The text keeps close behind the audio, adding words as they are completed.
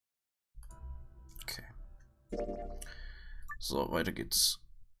So, weiter geht's.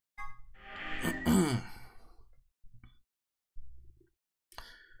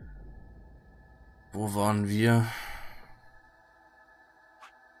 Wo waren wir?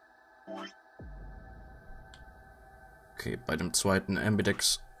 Okay, bei dem zweiten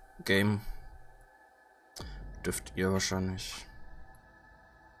Ambidex-Game dürft ihr wahrscheinlich...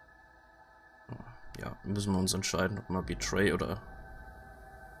 Ja, müssen wir uns entscheiden, ob wir Betray oder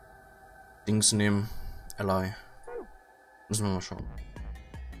Dings nehmen. Ally. Müssen wir mal schauen.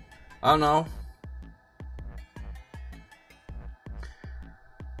 I don't know.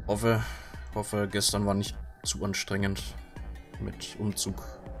 Hoffe, gestern war nicht zu anstrengend mit Umzug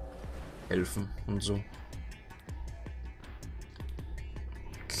helfen und so.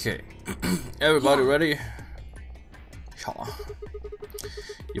 Okay. Everybody ready? Ja.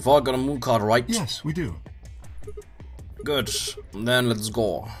 You've all got a moon card, right? Yes, we do. Good. Then let's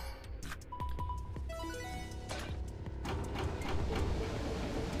go.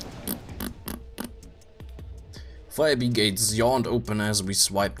 Fire gates yawned open as we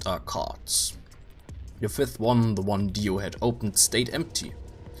swiped our cards. Your fifth one, the one Dio had opened, stayed empty.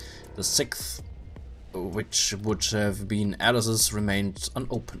 The sixth, which would have been Alice's, remained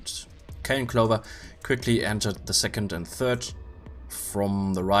unopened. Kay and Clover quickly entered the second and third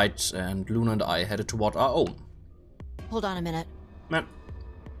from the right, and Luna and I headed toward our own. Hold on a minute. Man.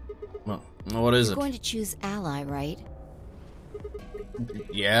 Well, what is it? You're going to choose Ally, right?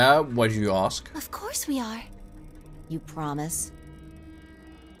 Yeah, why do you ask? Of course we are. You promise?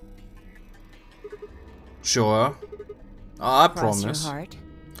 Sure. I Cross promise. your heart.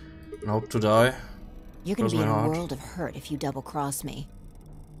 And hope to die. You're gonna Cross be in my a heart. world of hurt if you double-cross me.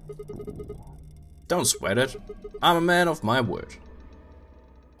 Don't sweat it. I'm a man of my word.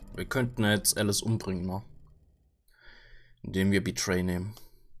 Wir könnten jetzt Alice umbringen, ne? Indem wir Betray nehmen.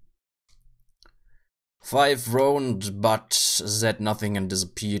 Five roamed but said nothing and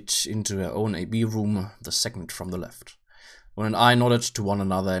disappeared into her own AB room, the second from the left. One and I nodded to one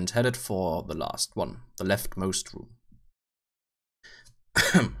another and headed for the last one, the leftmost room.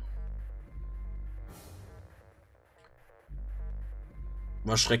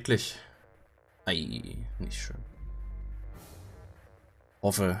 War schrecklich. Ei, nicht schön.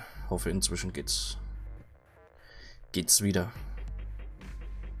 Hoffe inzwischen geht's wieder.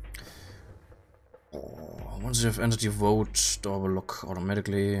 Once you have entered your vote, door will lock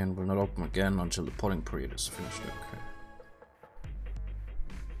automatically and will not open again until the polling period is finished. Okay.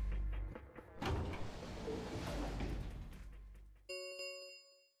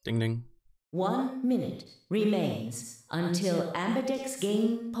 Ding ding. 1 minute remains until Ambidex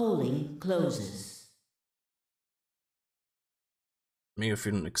game polling closes. Mega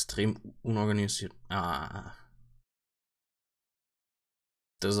viel und extrem unorganisiert.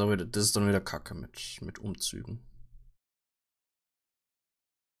 Das ist dann wieder Kacke mit Umzügen.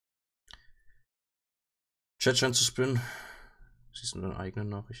 Chat scheint zu spinnen. Siehst du deine eigenen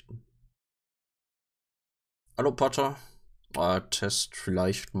Nachrichten? Hallo Potter. Test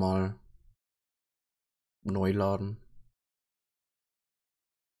vielleicht mal neu laden.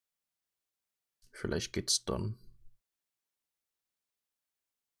 Vielleicht geht's dann.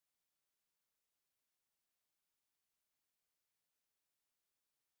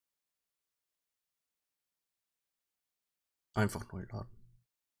 Einfach neu laden.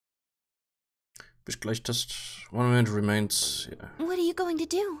 Bis gleich Test. 1 minute remains. Yeah. What are you going to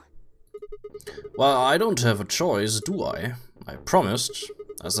do? Well, I don't have a choice, do I? I promised.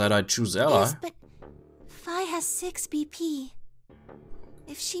 I said I'd choose Ella. Yes, but Fi has 6 BP.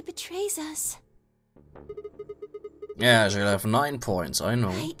 If she betrays us... Yeah, she'll have 9 points, I know.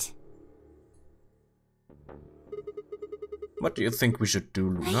 Right? What do you think we should do,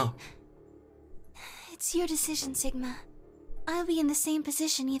 Luna? It's your decision, Sigma. I'll be in the same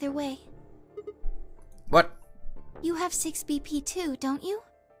position either way. What? You have 6 BP too, don't you?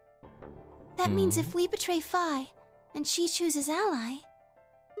 That means if we betray Fi, and she chooses Ally...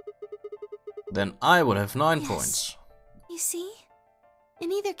 Then I would have 9 Yes. points. You see?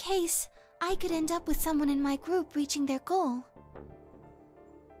 In either case, I could end up with someone in my group reaching their goal.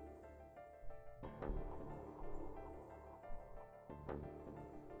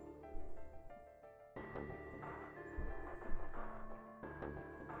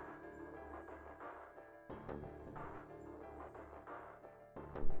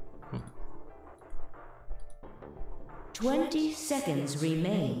 Hm. 20 seconds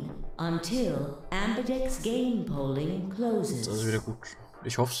remain until Ambidex game polling closes. Das ist wieder gut.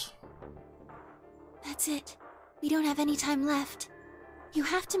 Ich hoff's. That's it. We don't have any time left. You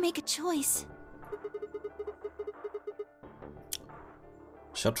have to make a choice.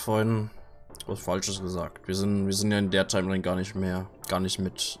 Ich hatte vorhin Was Falsches gesagt. Wir sind ja in der Timeline gar nicht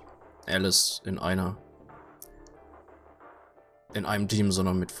mit Alice in einem Team,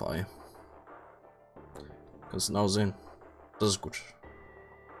 sondern mit Vi. Kannst genau sehen. Das ist gut.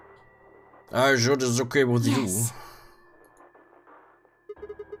 I sure it's okay with you.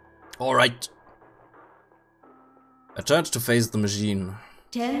 Alright. I turned to face the machine.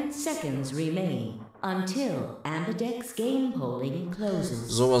 10 seconds remain until Ambidex game polling closes.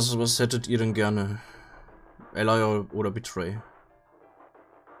 So, was hättet ihr denn gerne? Ally oder Betray?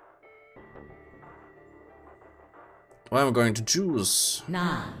 I'm going to choose.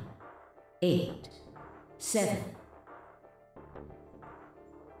 9, 8, 7.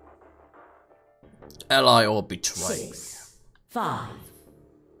 Ally or Betray? 6, 5,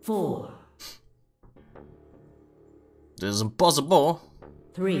 4. This is impossible.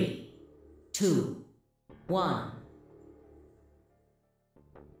 3, 2, 1.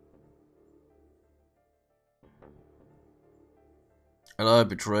 Ally,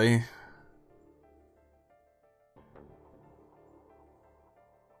 Betray.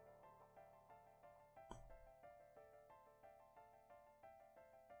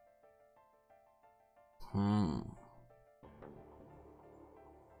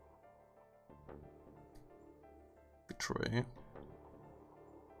 Betray.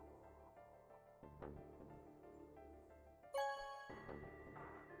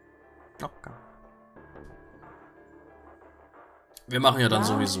 Okay. Wir machen ja dann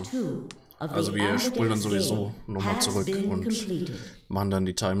sowieso. Also wir spulen dann sowieso nochmal zurück und machen dann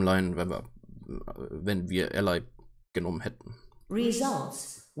die Timeline, wenn wir Ally genommen hätten.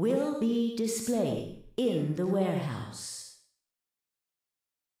 Results will be displayed in the warehouse.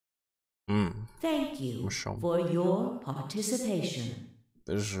 Thank you for your participation.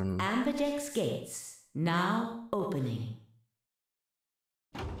 Bitteschön. Ambidex gates now opening.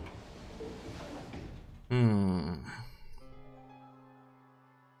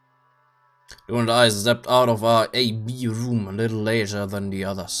 You and I stepped out of our AB room a little later than the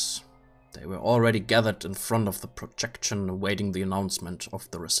others. They were already gathered in front of the projection awaiting the announcement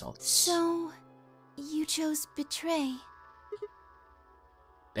of the results. So, you chose Betray.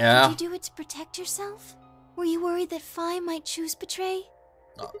 Yeah. Did you do it to protect yourself? Were you worried that Vi might choose Betray?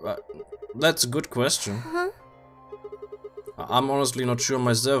 That's a good question. Huh? I'm honestly not sure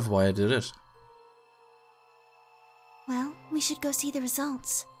myself why I did it. Well, we should go see the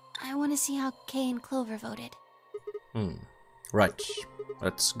results. I want to see how Kay and Clover voted. Right.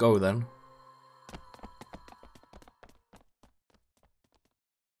 Let's go then.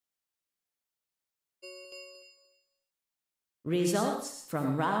 Results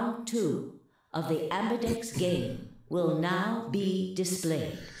from round 2 of the Ambidex game will now be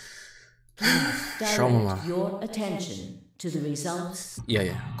displayed. Please direct your attention to the results.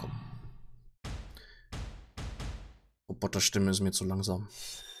 Ja, komm. Roboterstimme ist mir zu langsam.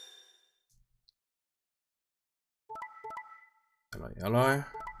 Ally.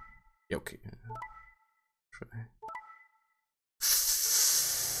 Ja, okay.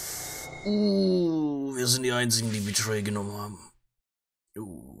 Wir sind die einzigen, die Betray genommen haben.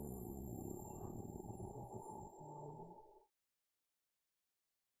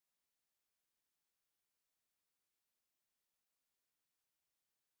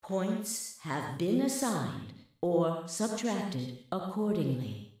 Points have been assigned or subtracted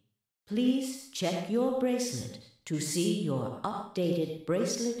accordingly. Please check your bracelet to see your updated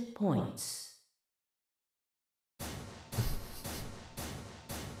bracelet points.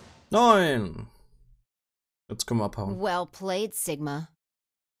 9! Jetzt können wir abhauen. Well played, Sigma.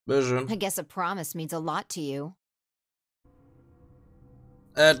 Bitteschön. I guess a promise means a lot to you.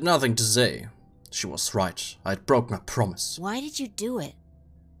 I had nothing to say. She was right. I had broken my promise. Why did you do it?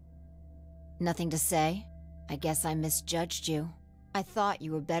 Nothing to say? I guess I misjudged you. I thought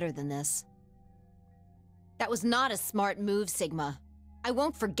you were better than this. That was not a smart move, Sigma. I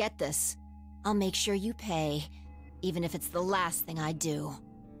won't forget this. I'll make sure you pay, even if it's the last thing I do.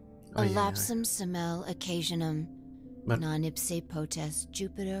 Elapsum semel occasionum, non ipse potest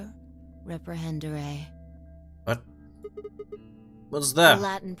Jupiter reprehendere. What? What's that? A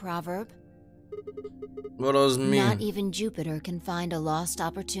Latin proverb. What does it mean? Not even Jupiter can find a lost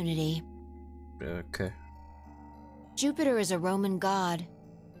opportunity. Okay. Jupiter is a Roman god.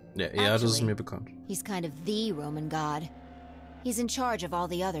 Ja, das ist mir bekannt. He's kind of the Roman god. He's in charge of all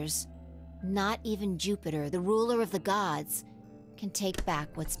the others. Not even Jupiter, the ruler of the gods, can take back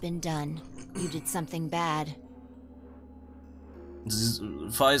what's been done. You did something bad.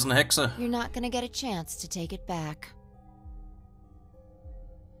 Vi ist eine Hexe. You're not gonna get a chance to take it back.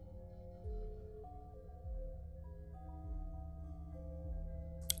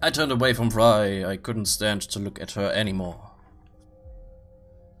 I turned away from Fry. I couldn't stand to look at her anymore.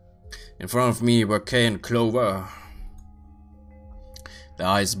 In front of me were Kay and Clover. Their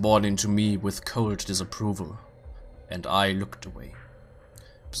eyes bored into me with cold disapproval. And I looked away.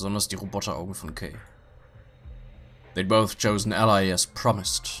 Besonders die Roboteraugen von Kay. They'd both chosen ally as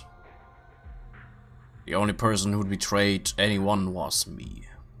promised. The only person who'd betrayed anyone was me.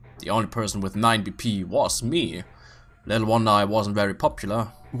 The only person with 9 BP was me. Little wonder I wasn't very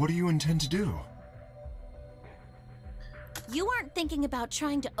popular. What do you intend to do? You aren't thinking about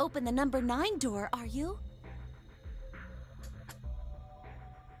trying to open the number 9 door, are you?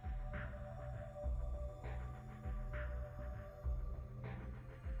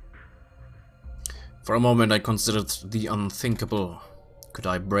 For a moment I considered the unthinkable. Could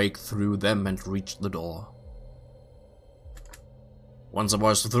I break through them and reach the door? Once I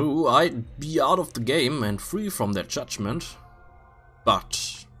was through, I'd be out of the game and free from their judgment.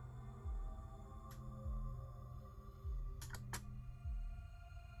 But...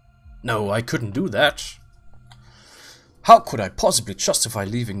 no, I couldn't do that. How could I possibly justify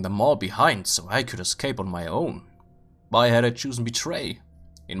leaving them all behind so I could escape on my own? Why had I chosen betray?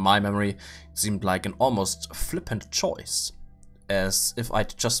 In my memory, it seemed like an almost flippant choice. As if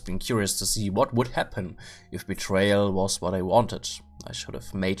I'd just been curious to see what would happen if betrayal was what I wanted. I should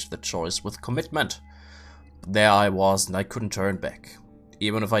have made the choice with commitment. But there I was and I couldn't turn back.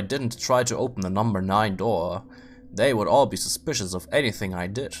 Even if I didn't try to open the number 9 door, they would all be suspicious of anything I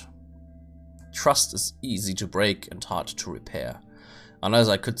did. Trust is easy to break and hard to repair. Unless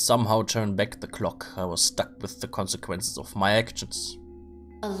I could somehow turn back the clock, I was stuck with the consequences of my actions.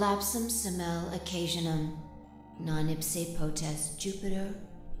 A lapsum semel occasionum, non ipse potest Jupiter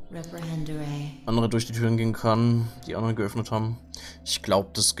reprehendere. Andere durch die Türen gehen kann, die anderen geöffnet haben. Ich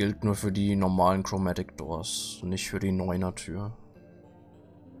glaube, das gilt nur für die normalen Chromatic Doors, nicht für die 9er Tür.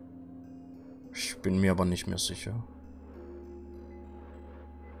 Ich bin mir aber nicht mehr sicher.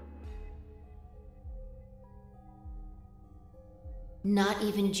 Not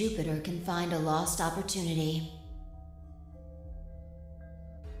even Jupiter can find a lost opportunity.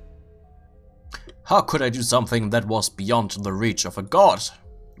 How could I do something that was beyond the reach of a god?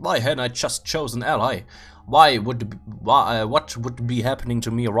 Why hadn't I just chosen ally? What would be happening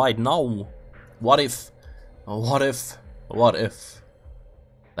to me right now? What if?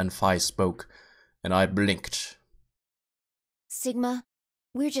 Then Phi spoke, and I blinked. Sigma,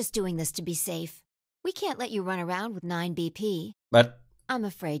 we're just doing this to be safe. We can't let you run around with 9 BP. But I'm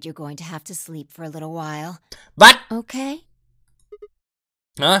afraid you're going to have to sleep for a little while. what? Okay?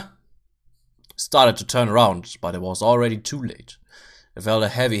 Huh? Started to turn around, but it was already too late. I felt a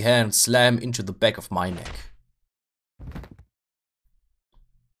heavy hand slam into the back of my neck.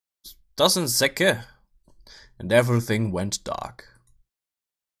 Das sind Säcke. And everything went dark.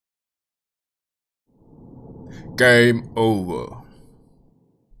 Game over.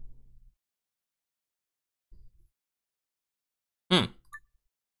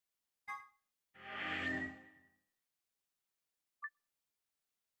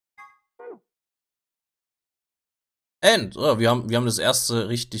 End. Oh, wir haben das erste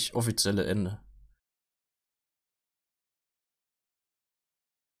richtig offizielle Ende.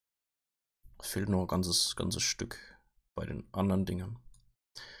 Fehlt nur ein ganzes Stück bei den anderen Dingen.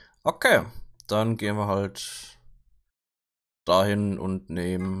 Okay, dann gehen wir halt dahin und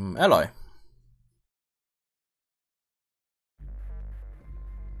nehmen Ally.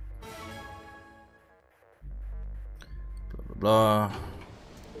 Bla bla bla.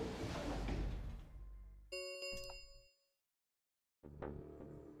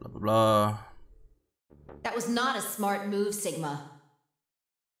 Bla bla bla. That was not a smart move, Sigma.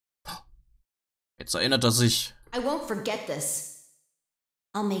 Jetzt erinnert er sich. I won't forget this.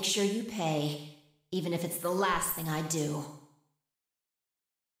 I'll make sure you pay, even if it's the last thing I do.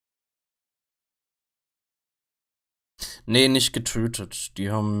 Nee, nicht getötet. Die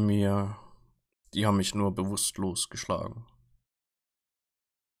haben mich nur bewusstlos geschlagen.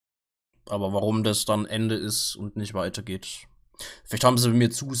 Aber warum das dann Ende ist und nicht weitergeht. Vielleicht haben sie mir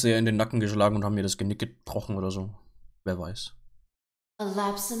zu sehr in den Nacken geschlagen und haben mir das Genick gebrochen oder so. Wer weiß. A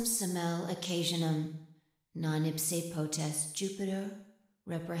lapsum semel occasionum, non ipse potest Jupiter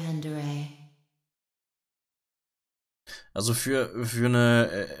reprehendere. Also für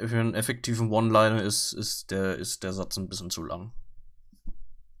einen effektiven One-Liner ist der Satz ein bisschen zu lang.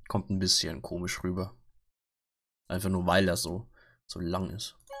 Kommt ein bisschen komisch rüber. Einfach nur weil er so lang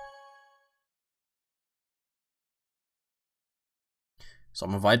ist. Soll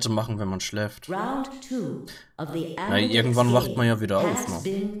man weitermachen, wenn man schläft? Round 2 of the Na, irgendwann wacht man ja wieder auf, has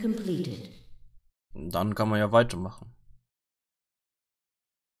been completed. Und dann kann man ja weitermachen.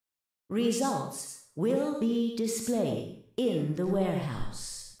 Results will be displayed in the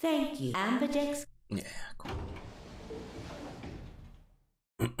warehouse. Thank you, Ambidex. Ja, komm.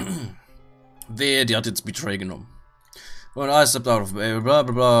 Wehe, die hat jetzt Betray genommen. Und I stepped out of blah blah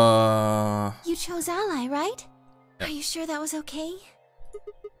blah. You chose ally, right? Are you sure that was okay?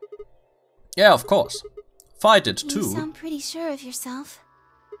 Yeah, of course. Fight it You too. sound pretty sure of yourself.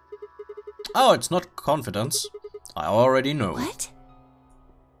 Oh, it's not confidence. I already know. What?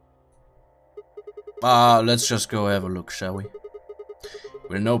 Let's just go have a look, shall we?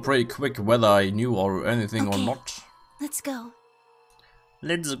 We'll know pretty quick whether I knew or anything or Okay. not. Let's go.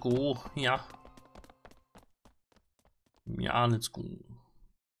 Let's go, ja. Ja, let's go.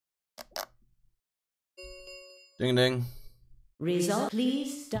 Ding, ding. Result,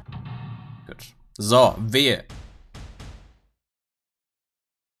 please. Gut. So, wehe.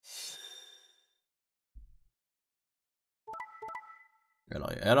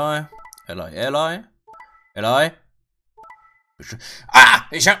 Ally. Ah!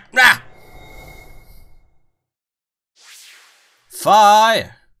 Ich hab... Ah!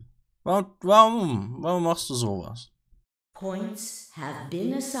 Fi! Warum machst du sowas? Points have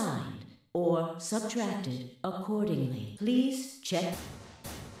been assigned or subtracted accordingly. Please check.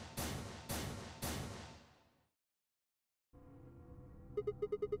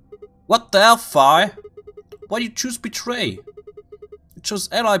 What the hell, Fi? Why did you choose Betray? You chose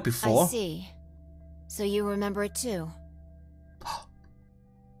Ally before. I see. So you remember it too?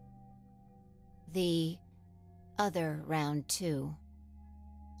 The other round too.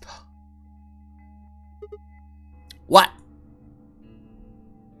 What?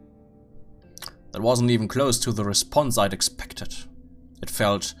 That wasn't even close to the response I'd expected. It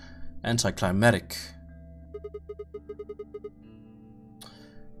felt anticlimactic.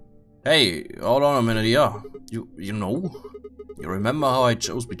 Hey, hold on a minute here. You know? You remember how I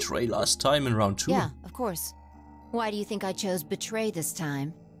chose Betray last time in round 2? Yeah, of course. Why do you think I chose Betray this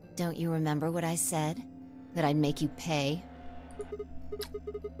time? Don't you remember what I said? That I'd make you pay?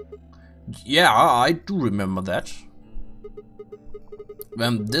 Yeah, I do remember that.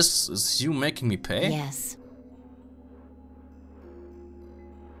 This is you making me pay? Yes.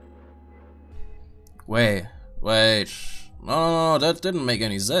 Wait. No, that didn't make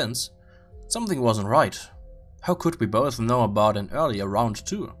any sense. Something wasn't right. How could we both know about an earlier round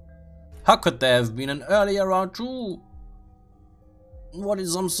 2? How could there have been an earlier round 2?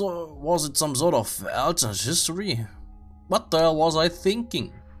 Was it some sort of alternate history? What the hell was I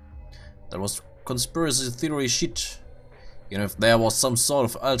thinking? That was conspiracy theory shit. Even if there was some sort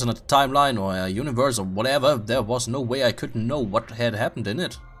of alternate timeline or a universe or whatever, there was no way I could know what had happened in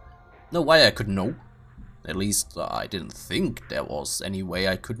it. No way I could know. At least I didn't think there was any way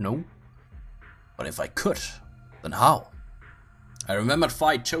I could know. But if I could, then how? I remembered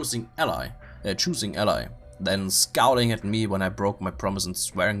Fi choosing ally, then scowling at me when I broke my promise and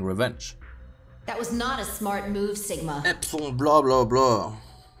swearing revenge. That was not a smart move, Sigma. Epsilon, bla bla bla.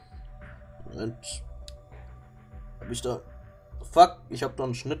 Und hab ich da... Fuck, ich hab da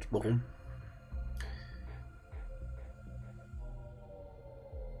einen Schnitt, warum?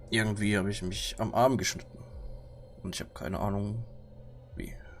 Irgendwie habe ich mich am Arm geschnitten. Und ich habe keine Ahnung,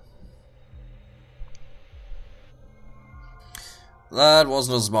 wie. That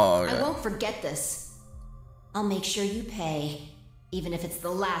wasn't a smart. I won't forget this. I'll make sure you pay, even if it's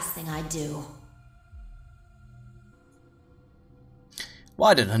the last thing I do.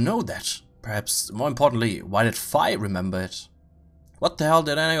 Why did I know that? Perhaps more importantly, why did Fi remember it? What the hell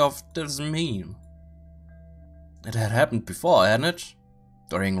did any of this mean? It had happened before, hadn't it?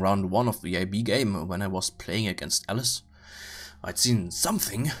 During round 1 of the AB game, when I was playing against Alice, I'd seen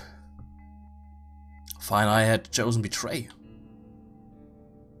something. Fine, I had chosen Betray.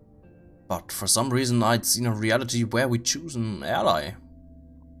 But for some reason I'd seen a reality where we chosen ally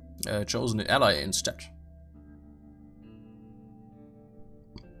instead.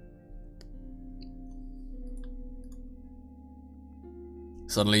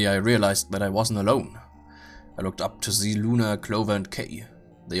 Suddenly I realized that I wasn't alone. I looked up to see Luna, Clover and Kay.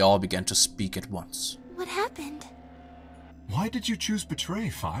 They all began to speak at once. What happened? Why did you choose Betray,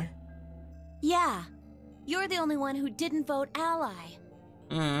 Fi? Yeah, you're the only one who didn't vote ally.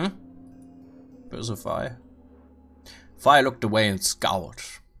 Fi. Fi looked away and scowled.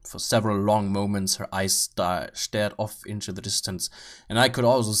 For several long moments her eyes stared off into the distance, and I could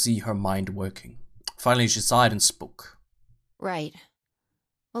also see her mind working. Finally she sighed and spoke. Right.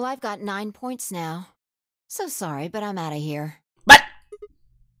 Well, I've got 9 points now. So sorry, but I'm out of here. What?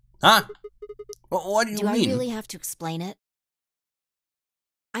 Huh? What do you mean? Do I really have to explain it?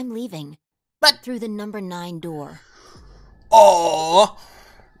 I'm leaving. What? Through the number 9 door. Oh!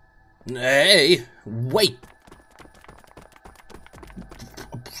 Hey, wait!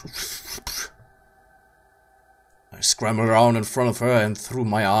 I scrambled around in front of her and threw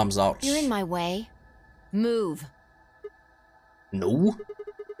my arms out. You're in my way. Move. No,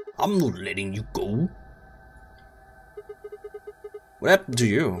 I'm not letting you go. What happened to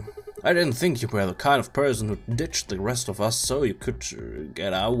you? I didn't think you were the kind of person who ditched the rest of us so you could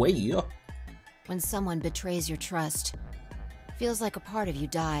get away. When someone betrays your trust, feels like a part of you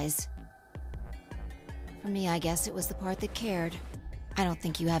dies. For me, I guess it was the part that cared. I don't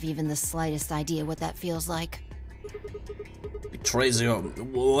think you have even the slightest idea what that feels like. Betrays you?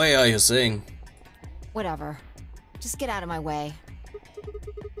 What are you saying? Whatever. Just get out of my way.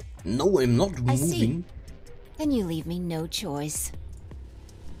 No, I'm not moving. I see. Then you leave me no choice.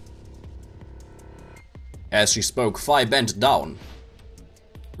 As she spoke, Fi bent down.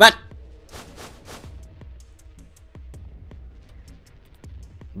 What?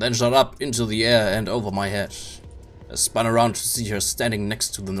 Then shot up into the air and over my head. I spun around to see her standing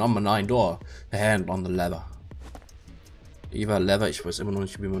next to the number 9 door, her hand on the lever. Lever, ich weiß immer noch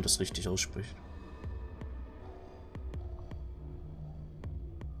nicht, wie man das richtig ausspricht.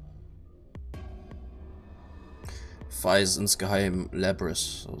 Fi ist insgeheim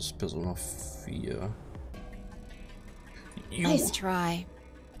Labris aus Persona 4. Nice try.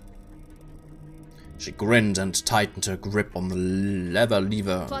 She grinned and tightened her grip on the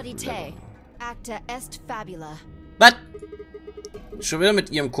lever. Fodite, acta est fabula. Was? Schon wieder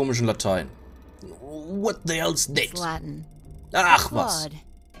mit ihrem komischen Latein. What the hell's that? It's Latin. Ach was. Claude,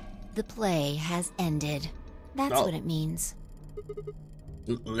 the play has ended. That's what it means.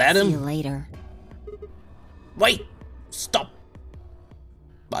 Latin? See you later. Wait! Stop!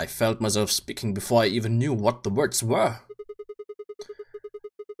 I felt myself speaking before I even knew what the words were.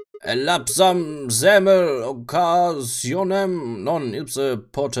 Elapsam semel occasionem non ipse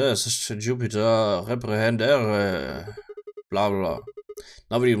potest Jupiter reprehendere. Blah blah.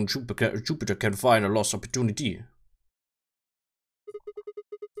 Not even Jupiter can find a lost opportunity.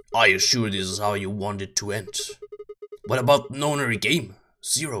 Are you sure this is how you want it to end? What about the nonary game?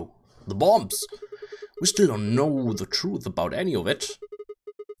 Zero. The bombs? We still don't know the truth about any of it.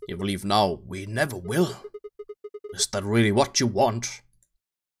 You believe now we never will. Is that really what you want?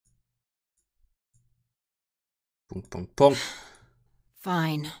 Punk, punk, punk.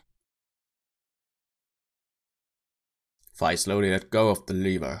 Fine. Fi slowly let go of the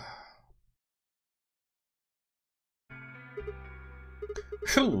lever.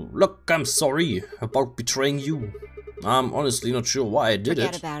 Phew, look, I'm sorry about betraying you. I'm honestly not sure why I did it.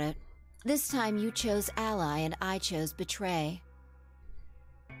 Forget about it. This time you chose ally and I chose betray.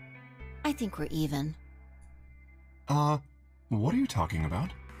 I think we're even. What are you talking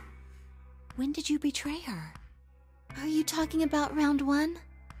about? When did you betray her? Are you talking about round 1?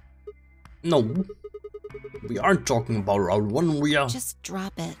 No. We aren't talking about round 1, we are... Just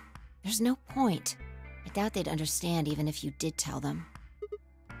drop it. There's no point. I doubt they'd understand even if you did tell them.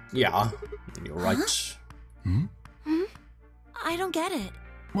 Yeah, you're right. Huh? I don't get it.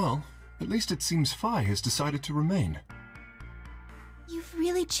 Well, at least it seems Fi has decided to remain. You've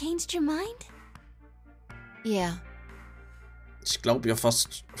really changed your mind? Yeah. Ich glaube ja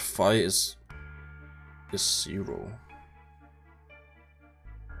fast, Fi ist Zero.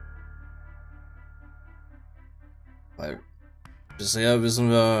 Weil bisher wissen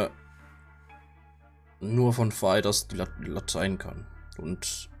wir nur von Fi, dass die Latein kann.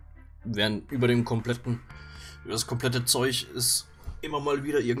 Und während über das komplette Zeug ist immer mal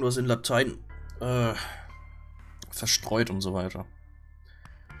wieder irgendwas in Latein verstreut und so weiter.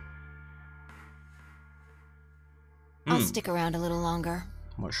 I'll stick around a little longer.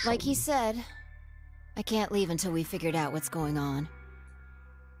 Mal schauen. Like he said, I can't leave until we figured out what's going on.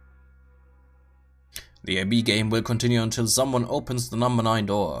 The AB game will continue until someone opens the number 9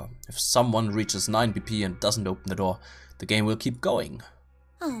 door. If someone reaches 9 BP and doesn't open the door, the game will keep going.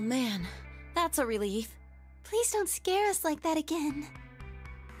 Oh man, that's a relief. Please don't scare us like that again.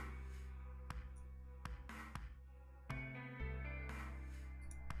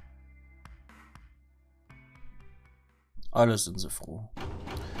 Alle sind sie froh.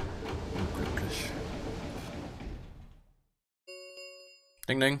 Und glücklich.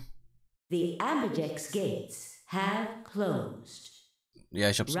 Ding ding. The Ambidex gates have closed. Ja,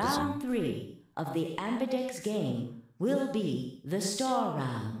 ich hab's gesehen. Round 3 of the Ambidex game will be the Star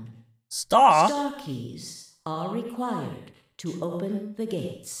Round. Star keys are required to open the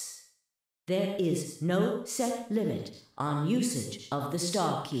gates. There is no set limit on usage of the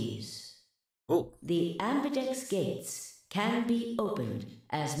star keys. Oh. The Ambidex gates can be opened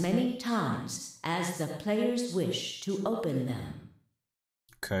as many times as the players wish to open them.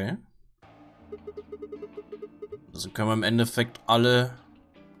 Okay. Also können wir im Endeffekt alle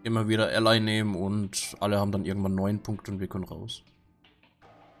immer wieder Ally nehmen und alle haben dann irgendwann 9 Punkte und wir können raus.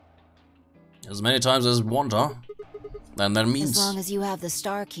 As many times as we want, huh? And that means... As long as you have the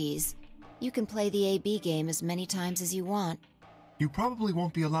star keys, you can play the AB game as many times as you want. You probably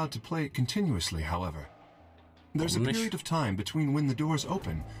won't be allowed to play it continuously, however. There's a period of time between when the doors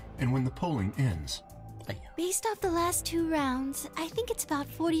open and when the polling ends. Based off the last 2 rounds, I think it's about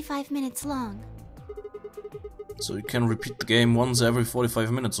 45 minutes long. So you can repeat the game once every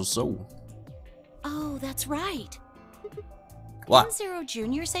 45 minutes or so. Oh, that's right. What? Didn't Zero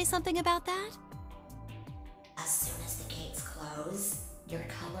Jr. say something about that? As soon as the gates close, your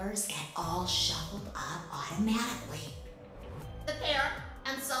colors get all shuffled up automatically. The pair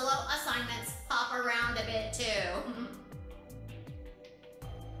and solo assignments hop around a bit too.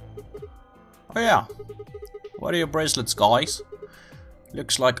 Oh yeah. What are your bracelets, guys?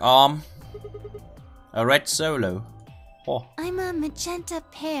 Looks like a red solo. Oh. I'm a magenta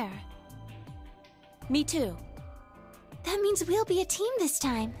pair. Me too. That means we'll be a team this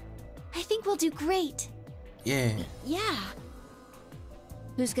time. I think we'll do great. Yeah. Yeah.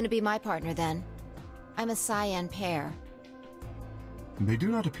 Who's gonna be my partner then? I'm a cyan pair. They do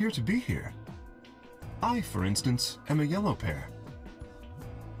not appear to be here. I, for instance, am a yellow pair.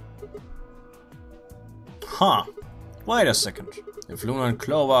 Huh. Wait a second. If Luna and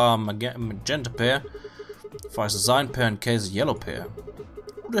Clover are magenta pair, if I cyan pair and Case a yellow pair,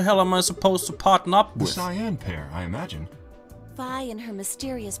 who the hell am I supposed to partner up The with? cyan pair, I imagine. Vi and her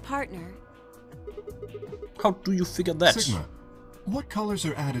mysterious partner. How do you figure that? Sigma, what colors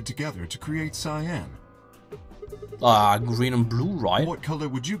are added together to create cyan? Green and blue, right? What color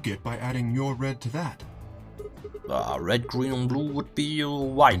would you get by adding your red to that? Red, green and blue would be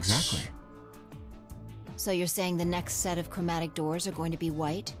white. Exactly. So you're saying the next set of chromatic doors are going to be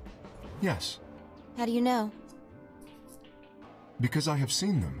white? Yes, How do you know? because I have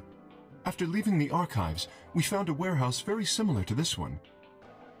seen them. After leaving the archives, we found a warehouse very similar to this one.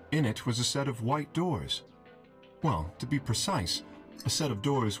 In it was a set of white doors. Well, to be precise, a set of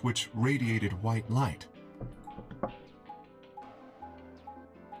doors which radiated white light.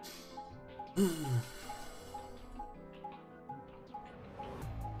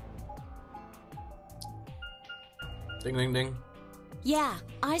 Ding, ding, ding. Yeah,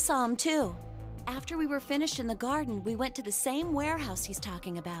 I saw him too. After we were finished in the garden, we went to the same warehouse he's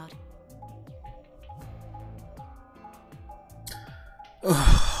talking about.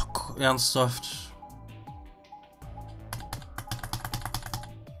 Ernsthaft.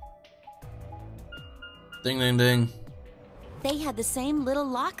 Ding, ding, ding. They had the same little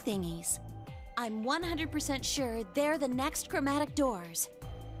lock thingies. I'm 100% sure they're the next chromatic doors.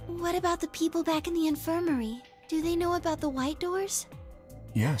 What about the people back in the infirmary? Do they know about the white doors?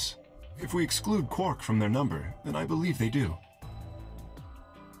 Yes. If we exclude Quark from their number, then I believe they do.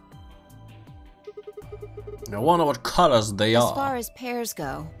 I wonder what colors they As are. far as pairs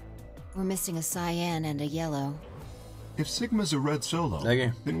go, we're missing a cyan and a yellow. If Sigma's a red solo,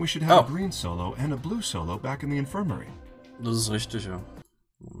 Okay. then we should have Oh. a green solo and a blue solo back in the infirmary. Das ist richtig, ja.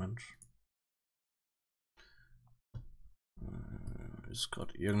 Moment. Ist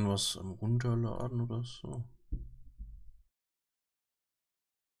gerade irgendwas am Runterladen oder so?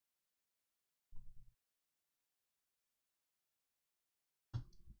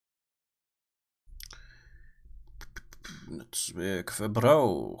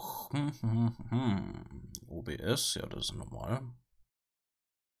 Netzwerkverbrauch. OBS, ja, das ist normal.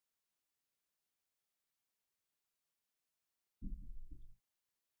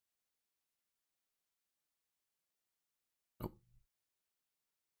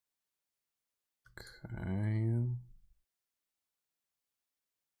 Okay.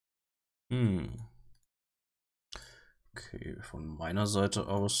 Okay, von meiner Seite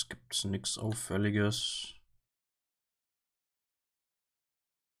aus gibt es nichts Auffälliges.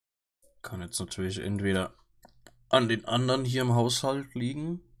 Kann jetzt natürlich entweder an den anderen hier im Haushalt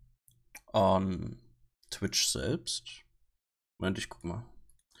liegen, an Twitch selbst. Moment, ich guck mal.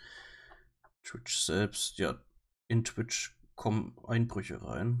 Twitch selbst, ja, in Twitch kommen Einbrüche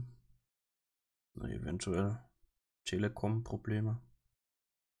rein. Eventuell Telekom-Probleme.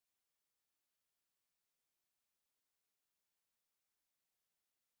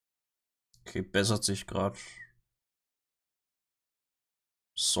 Okay, bessert sich gerade.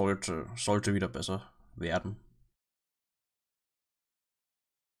 Sollte wieder besser werden.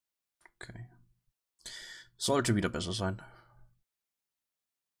 Okay. Sollte wieder besser sein.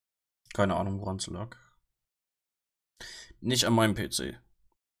 Keine Ahnung, woran es lag. Nicht an meinem PC.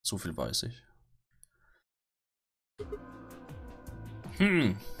 So viel weiß ich.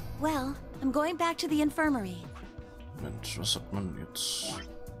 Well, I'm going back to the infirmary. Mensch, was hat man jetzt?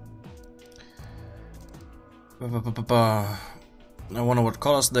 I wonder what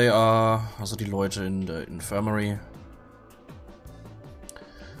colors they are. Also die Leute in der Infirmary.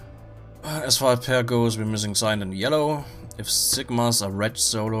 As far as pair goes, we're missing cyan and yellow. If Sigmas are red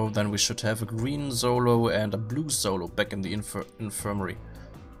solo, then we should have a green solo and a blue solo back in the infirmary.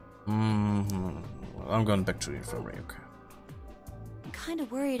 I'm going back to the infirmary, okay. I'm kind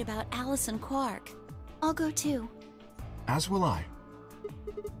of worried about Alice and Quark. I'll go too. As will I.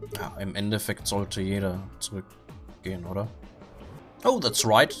 Ja, im Endeffekt sollte jeder zurückgehen, oder? Oh, that's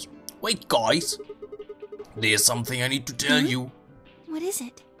right. Wait, guys. There's something I need to tell you. What is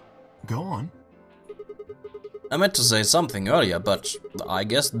it? Go on. I meant to say something earlier, but I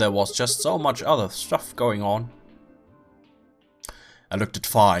guess there was just so much other stuff going on. I looked at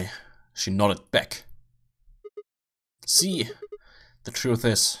Phi. She nodded back. See, the truth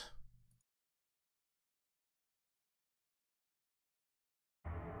is...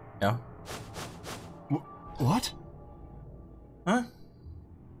 Yeah? What? Huh?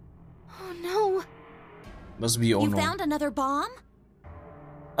 Oh no. Must be oh You no. found another bomb?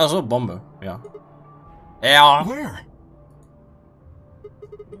 Also Bombe, ja. Ja. Where?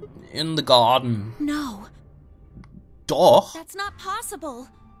 In the garden. No. Doch. That's not possible.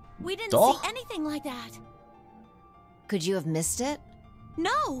 We didn't Doch. see anything like that. Could you have missed it?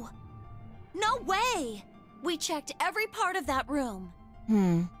 No. No way. We checked every part of that room.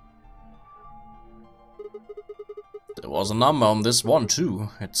 There was a number on this one too.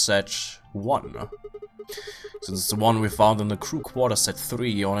 It said 1. Since the one we found in the crew quarter said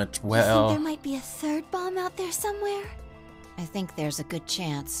 3 on it, You well... think there might be a third bomb out there somewhere? I think there's a good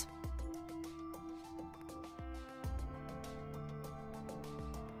chance.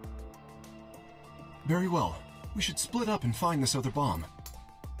 Very well. We should split up and find this other bomb.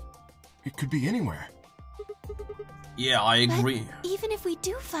 It could be anywhere. Yeah, I agree. But even if we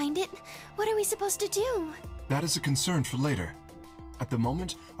do find it, what are we supposed to do? That is a concern for later. At the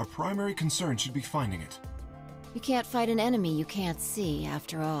moment, our primary concern should be finding it. You can't fight an enemy you can't see,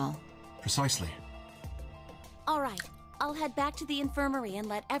 after all. Precisely. All right. I'll head back to the infirmary and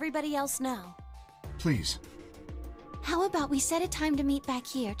let everybody else know. Please. How about we set a time to meet back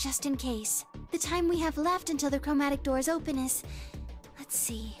here, just in case? The time we have left until the chromatic doors open is... Let's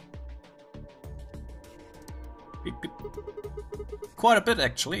see... Quite a bit,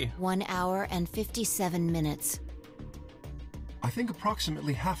 actually. 1 hour and 57 minutes. I think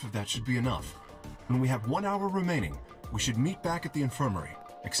approximately half of that should be enough. When we have 1 hour remaining, we should meet back at the infirmary.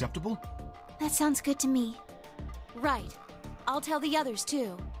 Acceptable? That sounds good to me. Right. I'll tell the others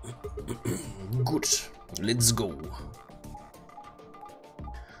too. Good. Let's go.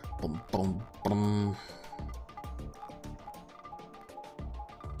 Bum, bum, bum.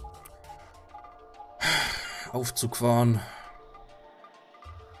 Aufzug fahren.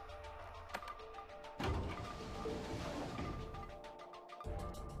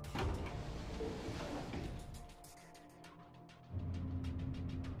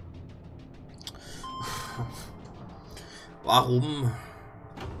 Warum?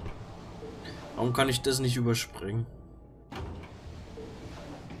 Warum kann ich das nicht überspringen?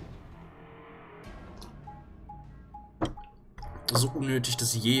 So unnötig,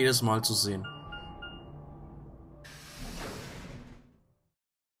 das jedes Mal zu sehen.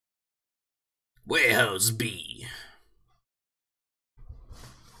 Warehouse B.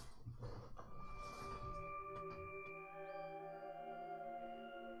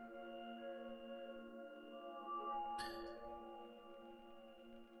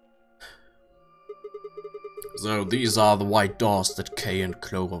 So these are the white doors that Kay and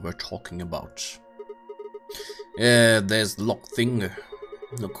Clover were talking about. There's the lock thing.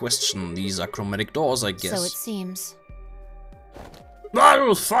 No question, these are chromatic doors, I guess. So it seems.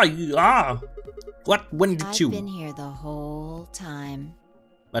 Oh, fire! What? When did you? I've been here the whole time.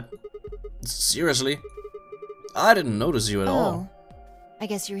 But seriously, I didn't notice you at all. I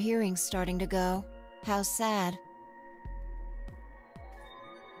guess your hearing's starting to go. How sad.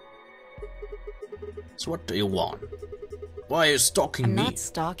 So what do you want? Why are you stalking I'm me? not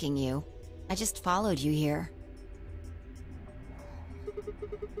stalking you. I just followed you here.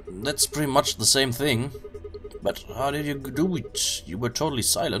 That's pretty much the same thing. But how did you do it? You were totally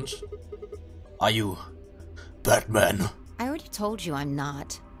silent. Are you Batman? I already told you I'm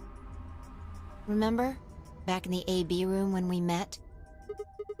not. Remember? Back in the AB room when we met?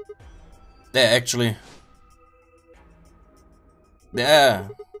 Yeah, actually. Yeah.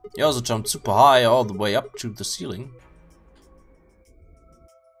 You also jumped super high all the way up to the ceiling.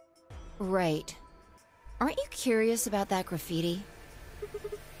 Right. Aren't you curious about that graffiti?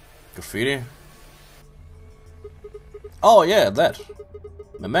 Graffiti. Oh yeah, that.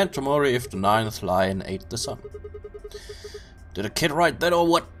 Memento mori if the 9th lion ate the sun. Did a kid write that or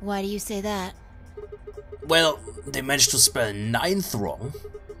what? Why do you say that? Well, they managed to spell 9th wrong.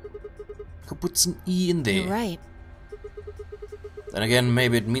 Who puts an E in there? You're right. Then again,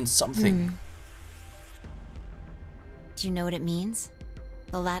 maybe it means something. Do you know what it means?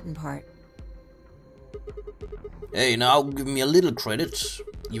 The Latin part. Hey, now give me a little credit.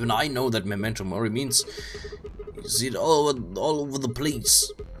 Even I know that memento mori means you see it all over the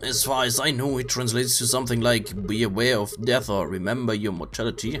place. As far as I know, it translates to something like be aware of death or remember your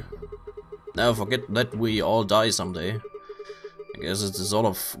mortality. Never forget that we all die someday. I guess it's a sort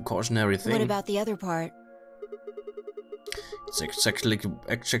of cautionary thing. What about the other part? It's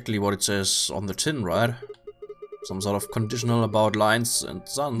exactly what it says on the tin, right? Some sort of conditional about lines and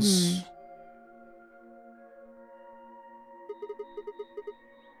suns.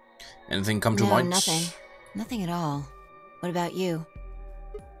 Anything come to mind? Nothing. Nothing at all. What about you?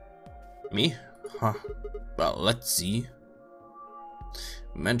 Me? Huh. Well, let's see.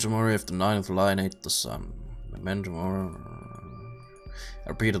 Memento mori if the 9th lion ate the sun. Memento mori... I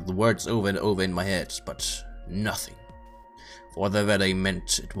repeated the words over and over in my head, but nothing. For whatever they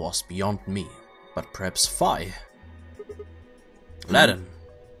meant, it was beyond me. But perhaps Phi. Latin.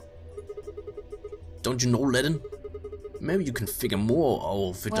 Don't you know Latin? Maybe you can figure more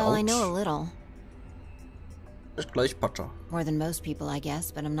of it out. Well, I know a little. Ist gleich Pater. More than most people, I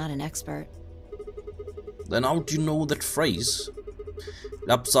guess, but I'm not an expert. Then how do you know that phrase?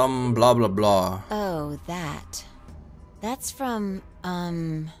 Lapsam blah blah blah. Oh, that. That's from,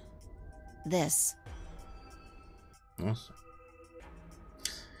 this. Yes.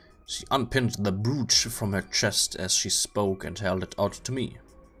 She unpinned the brooch from her chest as she spoke and held it out to me.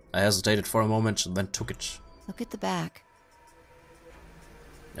 I hesitated for a moment, then took it. Look at the back.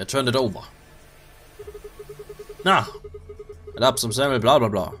 I turned it over. Nah, Lapsam Samuel blah blah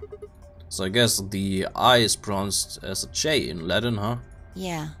blah. So I guess the I is pronounced as a J in Latin, huh?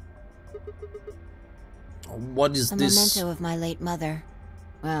 Yeah. What is this? A memento of my late mother.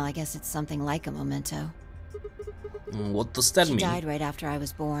 Well, I guess it's something like a memento. What does that mean? She died right after I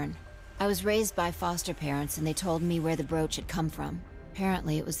was born. I was raised by foster parents and they told me where the brooch had come from.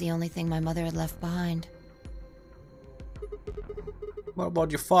 Apparently it was the only thing my mother had left behind. What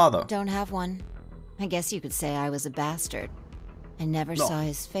about your father? Don't have one. I guess you could say I was a bastard. I never saw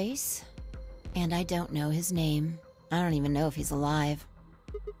his face, and I don't know his name. I don't even know if he's alive.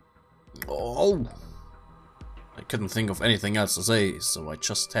 Oh. I couldn't think of anything else to say, so I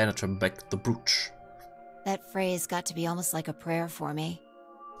just handed her back the brooch. That phrase got to be almost like a prayer for me.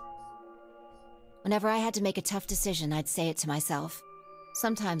 Whenever I had to make a tough decision, I'd say it to myself.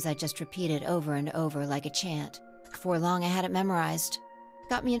 Sometimes I'd just repeat it over and over like a chant. Before long, I had it memorized.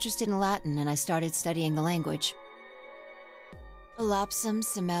 Got me interested in Latin, and I started studying the language. Lapsum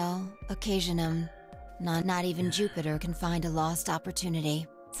semel occasionum. Not even Jupiter can find a lost opportunity.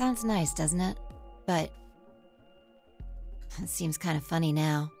 Sounds nice, doesn't it? But it seems kind of funny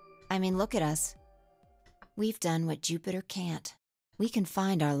now. I mean, look at us. We've done what Jupiter can't. We can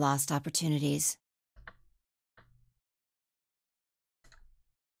find our lost opportunities.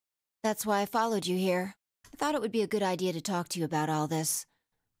 That's why I followed you here. I thought it would be a good idea to talk to you about all this.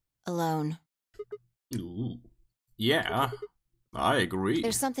 Alone. Ooh. Yeah, I agree.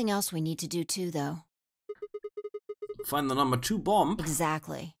 There's something else we need to do too, though. Find the number 2 bomb?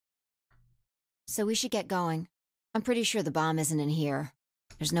 Exactly. So we should get going. I'm pretty sure the bomb isn't in here.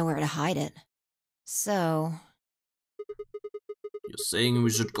 There's nowhere to hide it. So... You're saying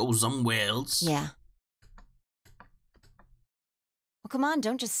we should go somewhere else? Yeah. Well, come on,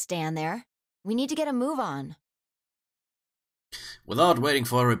 don't just stand there. We need to get a move on. Without waiting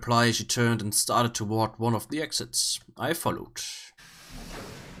for a reply, she turned and started toward one of the exits. I followed.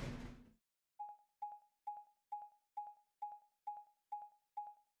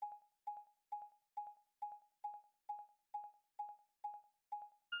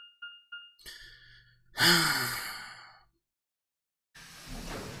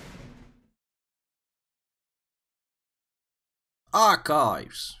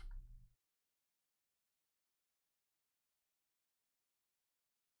 Archives.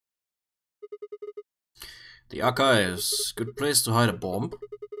 The archives. Good place to hide a bomb.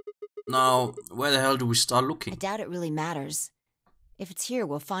 Now, where the hell do we start looking? I doubt it really matters. If it's here,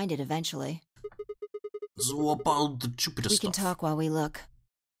 we'll find it eventually. So about the Jupiter stuff? We can talk while we look.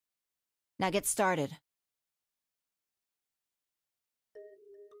 Now get started.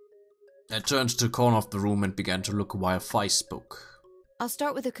 I turned to the corner of the room and began to look while Phi spoke. I'll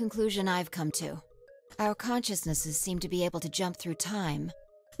start with a conclusion I've come to. Our consciousnesses seem to be able to jump through time,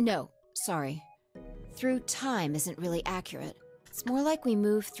 No, sorry. Through time isn't really accurate. It's more like we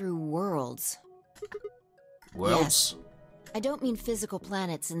move through worlds. Worlds? Yes. I don't mean physical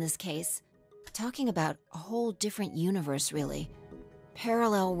planets in this case. Talking about a whole different universe, really.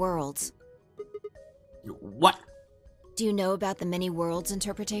 Parallel worlds. What? Do you know about the many worlds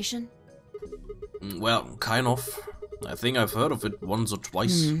interpretation? Well, kind of. I think I've heard of it once or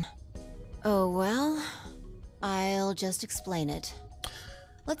twice. Oh, well, I'll just explain it.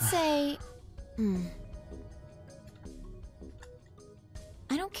 Let's say...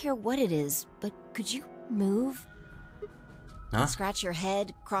 I don't care what it is, but could you move? Huh? Scratch your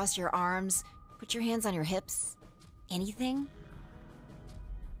head, cross your arms, put your hands on your hips. Anything?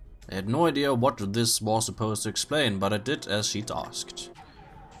 I had no idea what this was supposed to explain, but I did as she'd asked.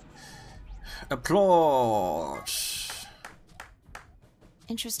 Applause.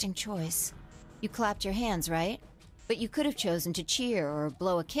 Interesting choice. You clapped your hands, right? But you could have chosen to cheer or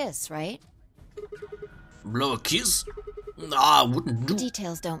blow a kiss, right? Blow a kiss? Nah, I wouldn't do.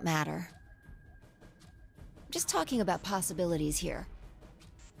 Details don't matter. I'm just talking about possibilities here.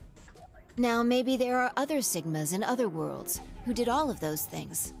 Now, maybe there are other Sigmas in other worlds who did all of those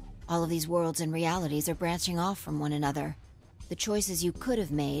things. All of these worlds and realities are branching off from one another. The choices you could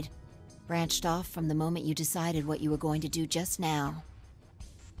have made branched off from the moment you decided what you were going to do just now.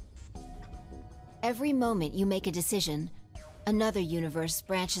 Every moment you make a decision, another universe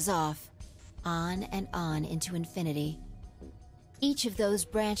branches off, on and on into infinity. Each of those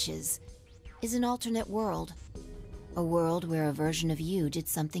branches is an alternate world. A world where a version of you did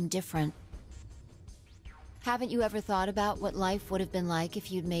something different. Haven't you ever thought about what life would have been like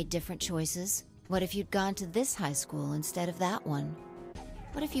if you'd made different choices? What if you'd gone to this high school instead of that one?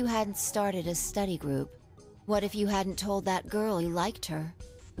 What if you hadn't started a study group? What if you hadn't told that girl you liked her?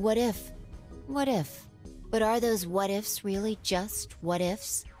 What if? What if? But are those what-ifs really just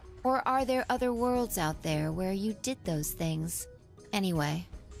what-ifs? Or are there other worlds out there where you did those things? Anyway,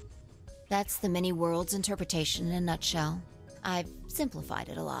 that's the many worlds interpretation in a nutshell. I've simplified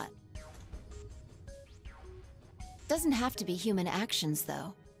it a lot. Doesn't have to be human actions,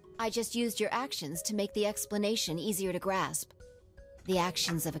 though. I just used your actions to make the explanation easier to grasp. The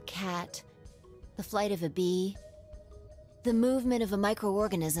actions of a cat, the flight of a bee, the movement of a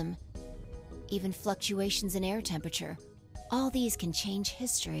microorganism, even fluctuations in air temperature. All these can change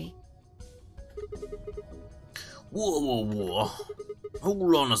history. Whoa.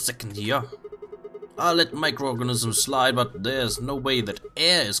 Hold on a second here. I'll let microorganisms slide, but there's no way that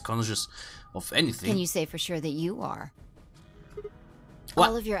air is conscious of anything. Can you say for sure that you are? What?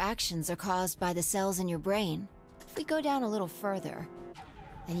 All of your actions are caused by the cells in your brain. If we go down a little further,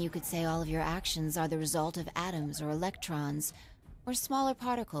 then you could say all of your actions are the result of atoms or electrons, or smaller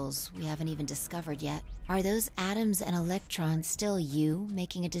particles we haven't even discovered yet. Are those atoms and electrons still you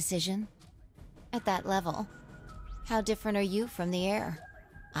making a decision? At that level, how different are you from the air?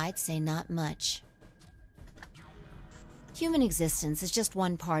 I'd say not much. Human existence is just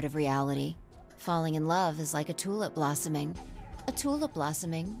one part of reality. Falling in love is like a tulip blossoming. A tulip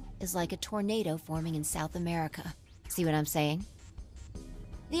blossoming is like a tornado forming in South America. See what I'm saying?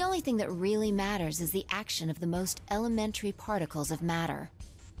 The only thing that really matters is the action of the most elementary particles of matter.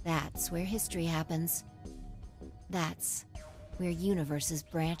 That's where history happens. That's where universes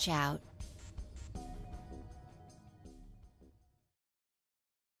branch out.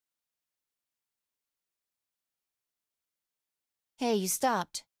 Hey, you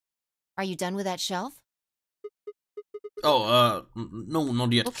stopped. Are you done with that shelf? Oh, no,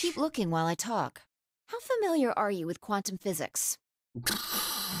 not yet. Well, keep looking while I talk. How familiar are you with quantum physics?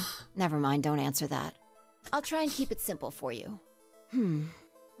 Never mind, don't answer that. I'll try and keep it simple for you.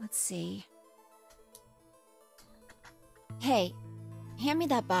 Let's see. Hey, hand me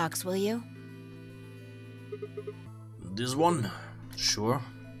that box, will you? This one? Sure.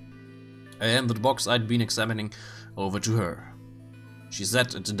 I handed the box I'd been examining over to her. She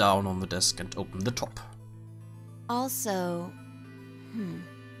set it down on the desk and opened the top. Also...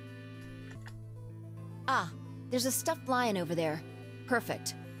 Ah, there's a stuffed lion over there.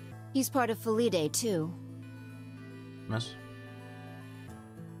 Perfect. He's part of Felidae, too. Yes.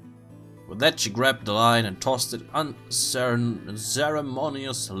 With that, she grabbed the lion and tossed it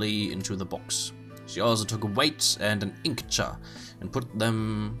unceremoniously into the box. She also took a weight and an ink jar and put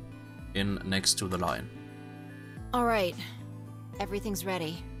them in next to the lion. Alright. Everything's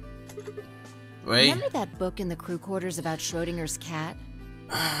ready. Wait. Remember that book in the crew quarters about Schrodinger's cat?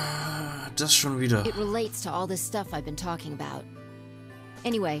 Das schon wieder. It relates to all this stuff I've been talking about.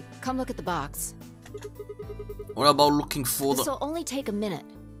 Anyway, come look at the box. What about looking for This'll only take a minute.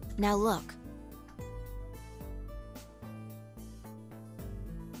 Now look.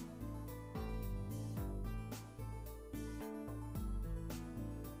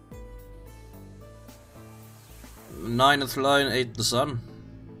 ninth lion ate the sun.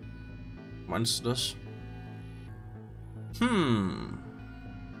 Meinst du das?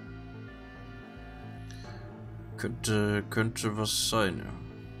 Könnte was sein, ja.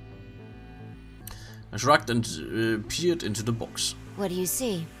 I shrugged and peered into the box. What do you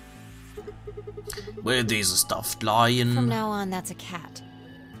see? Well, there's a stuffed lion. From now on, that's a cat.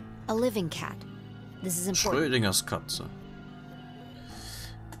 A living cat. This is important. Schrödingers Katze.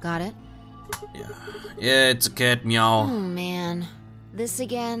 Got it? Yeah. Yeah, it's a cat, meow. Oh, man. This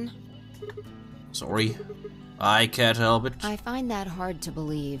again? Sorry. I can't help it. I find that hard to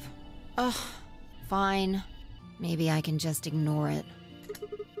believe. Ugh. Fine. Maybe I can just ignore it.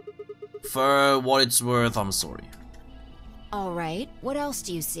 For what it's worth, I'm sorry. Alright, what else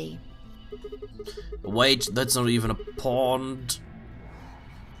do you see? Wait, that's not even a pond.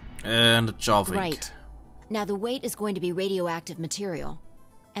 And a jar of ink. Right. Now the weight is going to be radioactive material.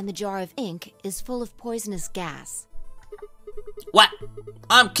 And the jar of ink is full of poisonous gas. What?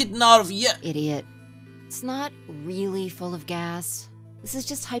 I'm kidding out of here. Idiot. It's not really full of gas. This is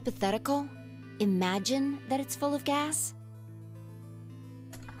just hypothetical. Imagine that it's full of gas.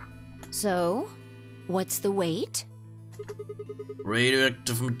 So, what's the weight?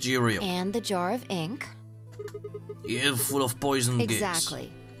 Radioactive material. And the jar of ink? Yeah, full of poison gas.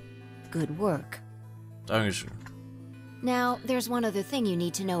 Exactly. Good work. Dankeschön. Now, there's one other thing you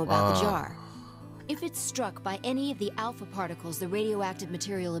need to know about the jar. If it's struck by any of the alpha particles the radioactive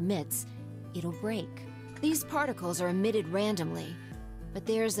material emits, it'll break. These particles are emitted randomly, but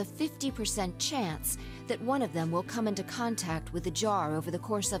there's a 50% chance that one of them will come into contact with the jar over the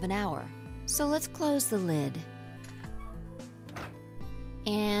course of an hour. So let's close the lid.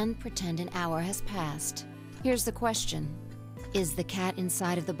 And pretend an hour has passed. Here's the question. Is the cat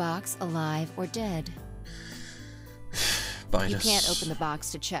inside of the box alive or dead? You can't open the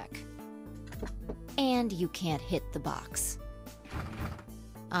box to check. And you can't hit the box.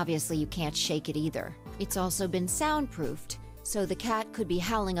 Obviously, you can't shake it either. It's also been soundproofed, so the cat could be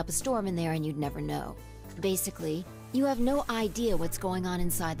howling up a storm in there and you'd never know. Basically, you have no idea what's going on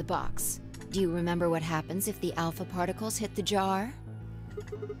inside the box. Do you remember what happens if the alpha particles hit the jar?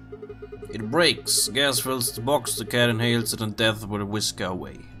 It breaks. Gas fills the box, the cat inhales it, and death will whisk her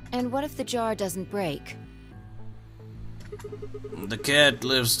away. And what if the jar doesn't break? The cat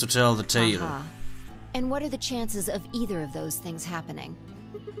lives to tell the tale. Uh-huh. And what are the chances of either of those things happening?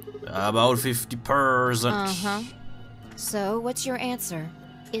 About 50%. Uh-huh. So, what's your answer?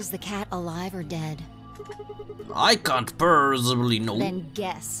 Is the cat alive or dead? I can't possibly know. Then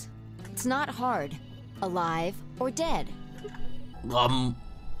guess. It's not hard. Alive or dead? Alive.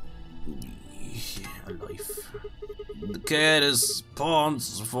 The cat is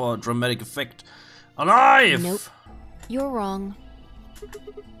pawns for dramatic effect. Alive! Nope. You're wrong.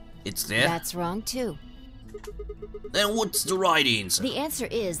 It's dead? That's wrong too. Then what's the right answer? The answer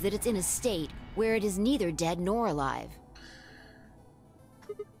is that it's in a state where it is neither dead nor alive.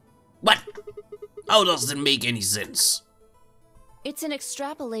 What? How does that make any sense? It's an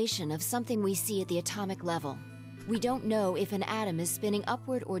extrapolation of something we see at the atomic level. We don't know if an atom is spinning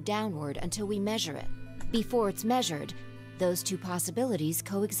upward or downward until we measure it. Before it's measured, those two possibilities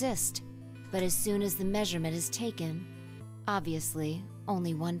coexist. But as soon as the measurement is taken, obviously,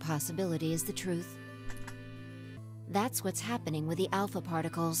 only one possibility is the truth. That's what's happening with the alpha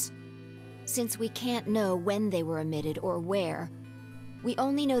particles. Since we can't know when they were emitted or where, we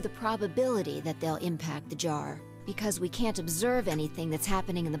only know the probability that they'll impact the jar. Because we can't observe anything that's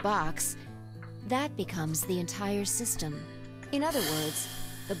happening in the box, that becomes the entire system. In other words,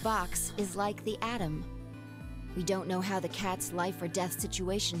 the box is like the atom. We don't know how the cat's life or death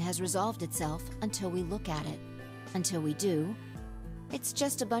situation has resolved itself until we look at it. Until we do, it's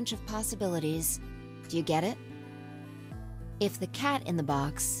just a bunch of possibilities. Do you get it? If the cat in the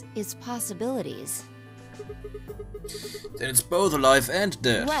box is possibilities, then it's both alive and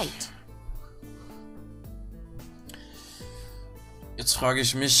dead. Right. Jetzt frage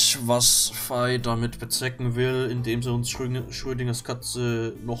ich mich, was Fei damit bezwecken will, indem sie uns Schrödingers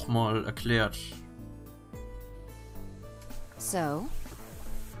Katze nochmal erklärt. So,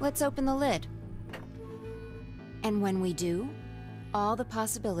 let's open the lid. And when we do, all the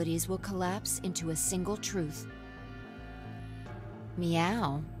possibilities will collapse into a single truth.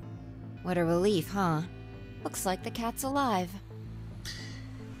 Meow. What a relief, huh? Looks like the cat's alive.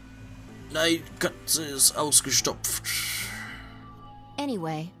 Nein, Katze ist ausgestopft.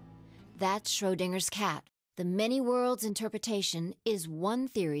 Anyway, that's Schrödinger's cat. The many worlds interpretation is one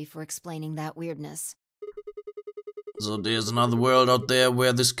theory for explaining that weirdness. So there's another world out there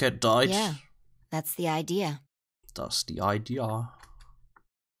where this cat died? Yeah, that's the idea. That's the idea.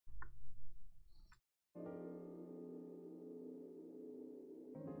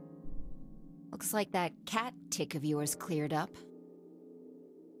 Looks like that cat tick of yours cleared up.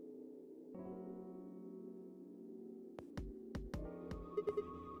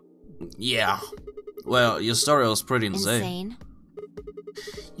 Yeah. Well, your story was pretty insane. Insane?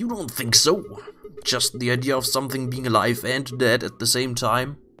 You don't think so? Just the idea of something being alive and dead at the same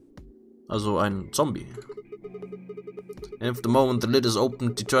time? Also ein Zombie. And if the moment the lid is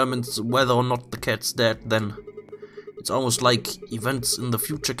opened determines whether or not the cat's dead, then it's almost like events in the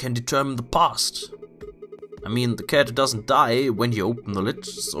future can determine the past. I mean, the cat doesn't die when you open the lid,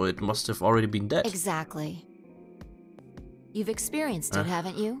 so it must have already been dead. Exactly. You've experienced it,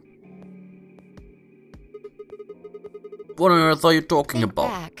 haven't you? What on earth are you talking Think about?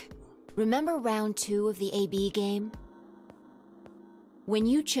 back. Remember round 2 of the AB game? When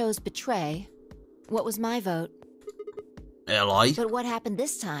you chose Betray, what was my vote? Ally? But what happened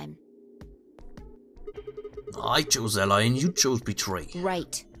this time? I chose Ally and you chose Betray.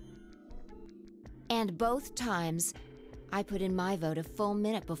 Right. And both times, I put in my vote a full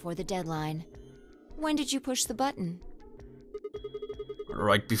minute before the deadline. When did you push the button?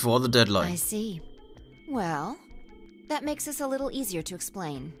 Right before the deadline. I see. Well, that makes this a little easier to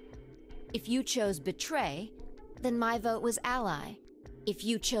explain. If you chose Betray, then my vote was Ally. If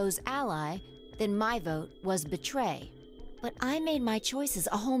you chose Ally, then my vote was Betray. But I made my choices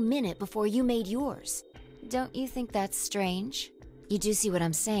a whole minute before you made yours. Don't you think that's strange? You do see what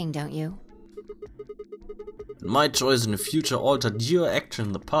I'm saying, don't you? My choice in the future altered your action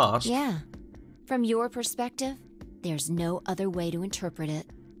in the past. Yeah. From your perspective, there's no other way to interpret it.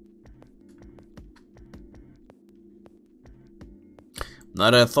 Now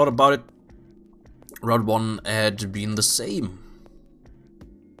that I thought about it, round 1 had been the same.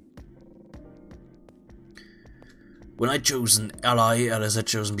 When I chose an ally, Alice had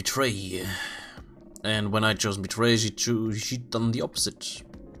chosen Betray. And when I chose Betray, she'd done the opposite.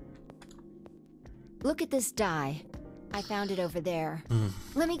 Look at this die. I found it over there.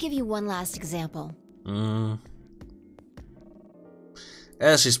 Let me give you one last example.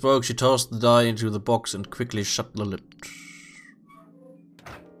 As she spoke, she tossed the die into the box and quickly shut the lid.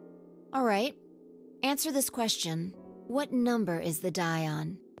 All right. Answer this question. What number is the die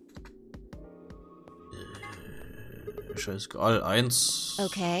on? Scheißegal, 1.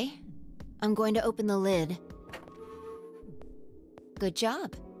 Okay. I'm going to open the lid. Good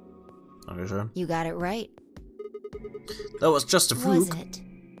job. Dankeschön. You got it right. That was just a fluke. Was it?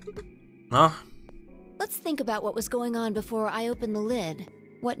 Huh? Let's think about what was going on before I opened the lid.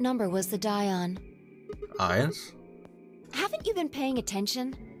 What number was the die on? 1. Haven't you been paying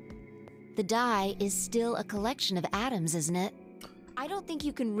attention? The die is still a collection of atoms, isn't it? I don't think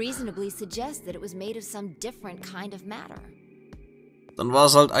you can reasonably suggest that it was made of some different kind of matter. Dann war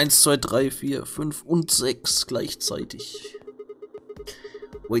es halt 1, 2, 3, 4, 5 und 6 gleichzeitig.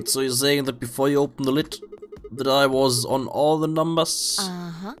 Wait, so you're saying that before you opened the lid, the die was on all the numbers?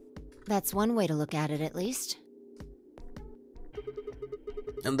 Uh-huh. That's one way to look at it, at least.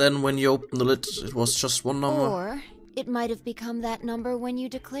 And then when you opened the lid, it was just one number? Or it might have become that number when you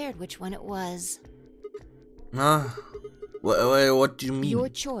declared which one it was. Huh? What do you mean? Your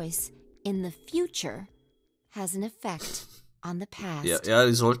choice in the future has an effect on the past. Ja,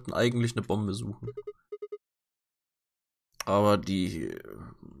 die sollten eigentlich eine Bombe suchen. Aber die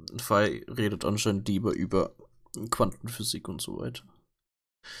Fei redet anscheinend lieber über Quantenphysik und so weiter.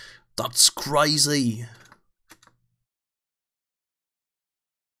 That's crazy.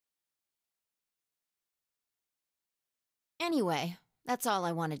 Anyway, that's all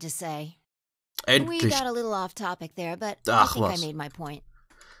I wanted to say. Endlich. We got a little off topic there, but I think I made my point.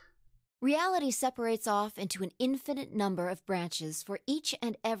 Reality separates off into an infinite number of branches for each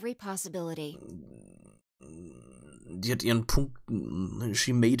and every possibility. Die hat ihren Punkt.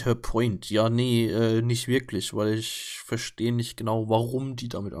 She made her point. Ja, nee, nicht wirklich, weil ich verstehe nicht genau, warum die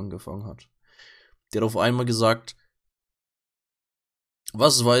damit angefangen hat. Die hat auf einmal gesagt,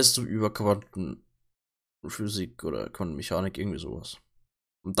 was weißt du über Quantenphysik oder Quantenmechanik, irgendwie sowas.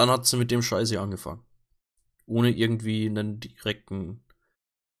 Und dann hat sie mit dem Scheiß hier angefangen. Ohne irgendwie einen direkten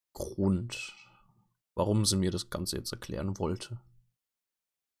Grund, warum sie mir das Ganze jetzt erklären wollte.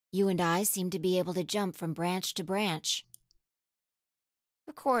 You and I seem to be able to jump from branch to branch.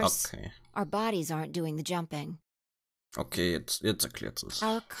 Of course, Okay. our bodies aren't doing the jumping. Okay, jetzt erklärt es.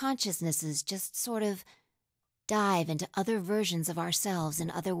 Our consciousnesses just sort of dive into other versions of ourselves in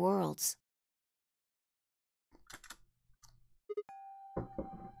other worlds.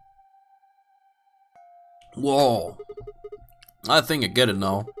 Whoa. I think I get it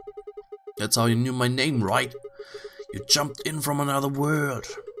now. That's how you knew my name, right? You jumped in from another world.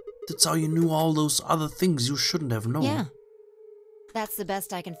 That's how you knew all those other things you shouldn't have known. Yeah. That's the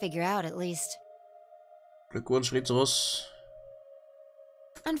best I can figure out, at least. Glückwunsch, Rizos.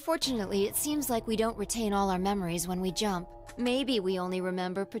 Unfortunately, it seems like we don't retain all our memories when we jump. Maybe we only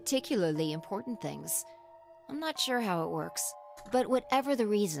remember particularly important things. I'm not sure how it works. But whatever the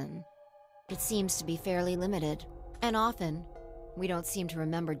reason, it seems to be fairly limited. And often, we don't seem to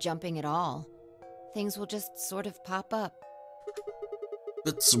remember jumping at all. Things will just sort of pop up.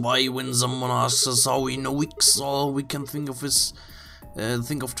 That's why when someone asks us how we know X, all we can think of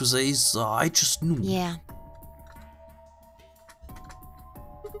to say is, I just knew. Yeah.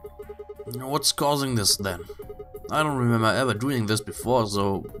 What's causing this then? I don't remember ever doing this before,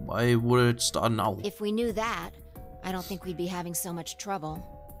 so why would it start now? If we knew that, I don't think we'd be having so much trouble.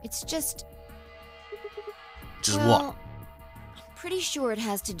 It's just... What? I'm pretty sure it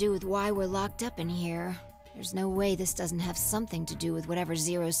has to do with why we're locked up in here. There's no way this doesn't have something to do with whatever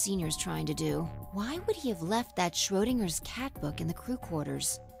Zero Senior's trying to do. Why would he have left that Schrodinger's cat book in the crew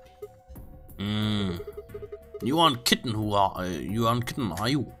quarters? You aren't kidding, are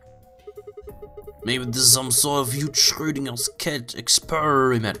you? Maybe this is some sort of huge Schrodinger's cat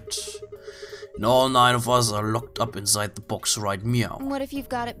experiment. And all 9 of us are locked up inside the box, right, meow? What if you've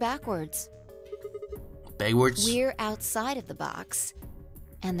got it backwards? Backwards? We're outside of the box,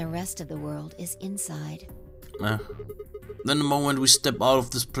 and the rest of the world is inside. Then the moment we step out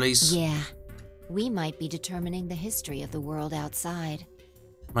of this place... Yeah, we might be determining the history of the world outside.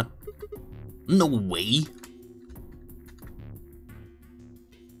 But... no way!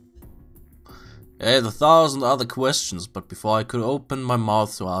 I had 1,000 other questions, but before I could open my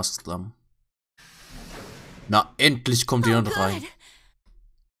mouth to ask them... Na, endlich kommt jemand rein.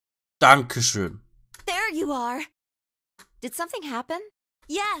 Dankeschön. There you are. Did something happen?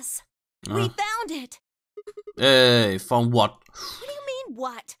 Yes. We found it. Hey, found what? What do you mean,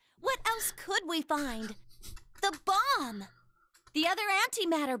 what? What else could we find? The bomb. The other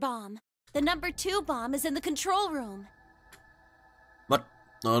antimatter bomb. The number 2 bomb is in the control room. Was?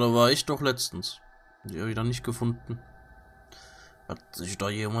 Na, da war ich doch letztens. Die habe ich dann nicht gefunden. Hat sich da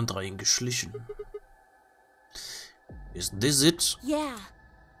jemand reingeschlichen? Is this it? Yeah.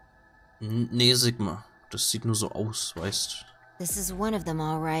 Nee, Sigma. Das sieht nur so aus, weißt. This is one of them,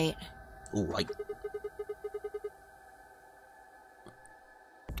 all right. Alright.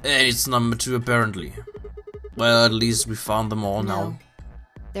 And it's number 2 apparently. Well, at least we found them all now.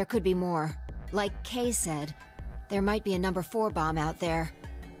 There could be more. Like Kay said, there might be a number 4 bomb out there.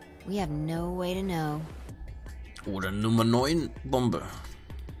 We have no way to know. Oder Nummer 9 Bombe.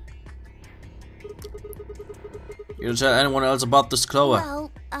 You tell anyone else about this, Chloe?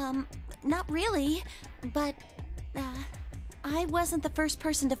 Well, not really. But, I wasn't the first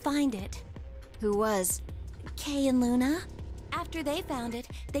person to find it. Who was? Kay and Luna. After they found it,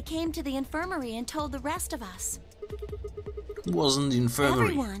 they came to the infirmary and told the rest of us. Who was in the infirmary?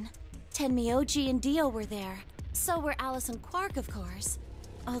 Everyone. Tenmyoji and Dio were there. So were Alice and Quark, of course.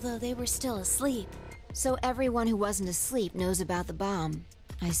 Although they were still asleep. So everyone who wasn't asleep knows about the bomb.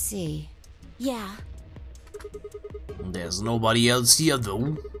 I see. Yeah. There's nobody else here,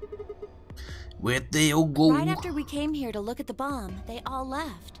 though. Where'd they all go? Right after we came here to look at the bomb, they all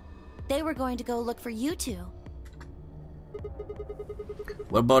left. They were going to go look for you two.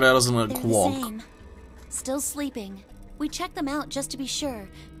 What about Alice and They're Quark? the same. Still sleeping. We checked them out just to be sure,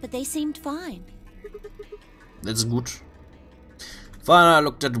 but they seemed fine. That's good. Finally, I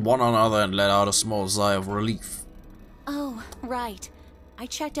looked at one another and let out a small sigh of relief. Oh, right. I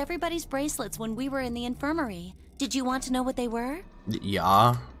checked everybody's bracelets when we were in the infirmary. Did you want to know what they were?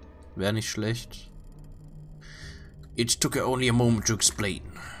 Ja, wär nicht schlecht. It took only a moment to explain.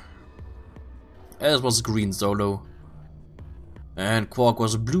 Alice was a green Solo, and Quark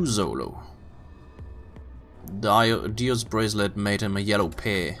was a blue Solo. Dio's bracelet made him a yellow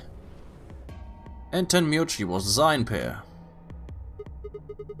pair, and Tenmyoji was a cyan pair.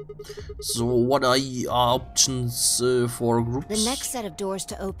 So what are our options for groups? The next set of doors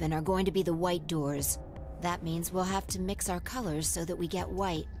to open are going to be the white doors. That means we'll have to mix our colors so that we get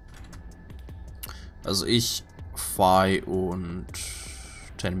white. Also ich, Phi und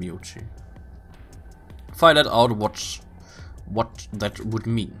Tenmyoji. Find out what that would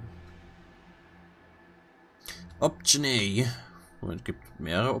mean. Option A. Moment, gibt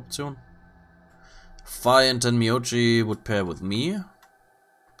mehrere Optionen. Phi and Tenmyoji would pair with me.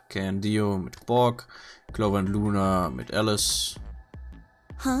 Kay and Dio mit Quark. Clover and Luna mit Alice.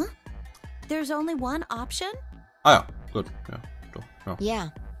 Huh? There's only one option? Ah ja, gut. Ja, doch, ja. Yeah.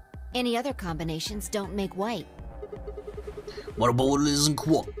 Any other combinations don't make white. What about Liz and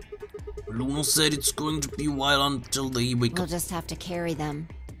Quark? Luna said it's going to be a while until they wake We'll up. just have to carry them.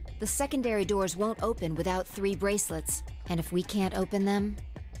 The secondary doors won't open without 3 bracelets, and if we can't open them...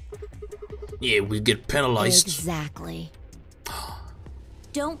 Yeah, we get penalized. Exactly.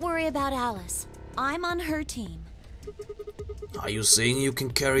 Don't worry about Alice. I'm on her team. Are you saying you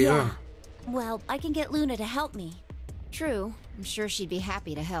can carry her? Well, I can get Luna to help me. True. I'm sure she'd be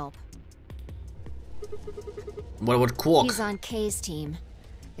happy to help. What about Quark? He's on Kay's team.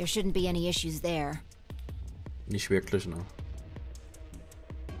 There shouldn't be any issues there. Nicht wirklich, ne?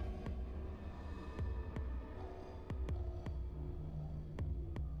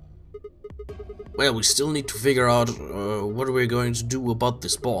 Well, we still need to figure out what we're going to do about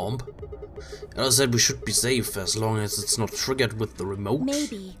this bomb. As I said, we should be safe as long as it's not triggered with the remote.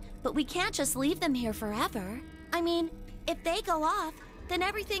 Maybe, but we can't just leave them here forever. I mean, if they go off, then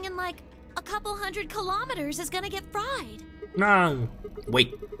everything in like a couple 100 kilometers is gonna get fried. No.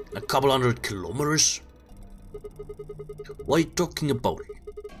 Wait, a couple 100 kilometers? What are you talking about?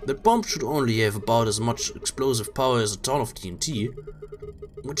 That bomb should only have about as much explosive power as a ton of TNT,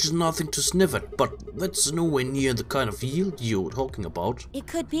 which is nothing to sniff at, but that's nowhere near the kind of yield you're talking about. It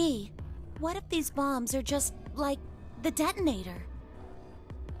could be. What if these bombs are just like the detonator?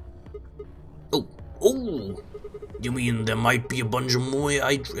 Oh, you mean there might be a bunch of more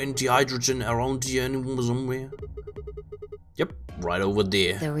anti-hydrogen around here somewhere? Yep, right over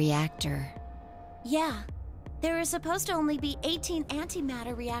there. The reactor. Yeah. There are supposed to only be 18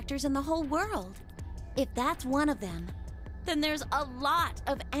 antimatter reactors in the whole world. If that's one of them, then there's a lot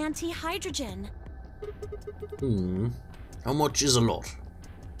of anti-hydrogen. How much is a lot?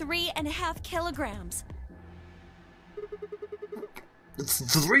 3.5 kilograms.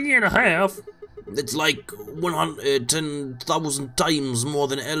 3.5? That's like 10,000 times more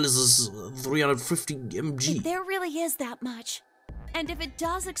than Alice's 350 mg. There really is that much. And if it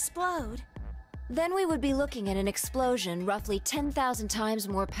does explode... Then we would be looking at an explosion roughly 10,000 times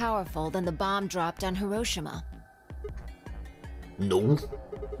more powerful than the bomb dropped on Hiroshima. No,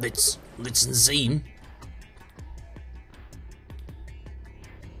 that's insane.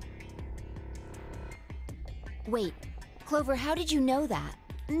 Wait, Clover, how did you know that?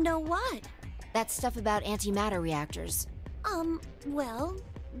 Know what? That stuff about antimatter reactors. Well,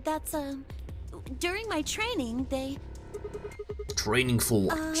 that's, during my training, they... Training for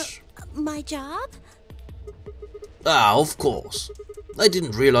what? My job? Ah, of course. I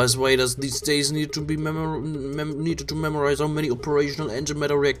didn't realize why does these days needed to memorize how many operational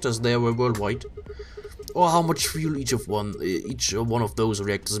antimatter reactors there were worldwide, or how much fuel each one of those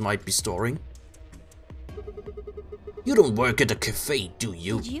reactors might be storing. You don't work at a cafe, do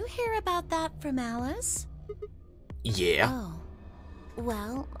you? Did you hear about that from Alice? Yeah. Oh.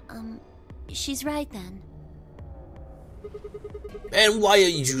 Well, she's right then. And why are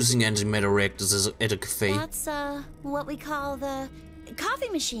you using antimatter reactors at a cafe? That's, what we call the coffee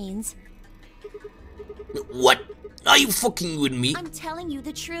machines. What? Are you fucking with me? I'm telling you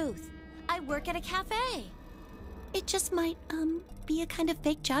the truth. I work at a cafe. It just might, be a kind of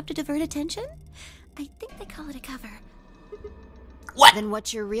fake job to divert attention. I think they call it a cover. What? Then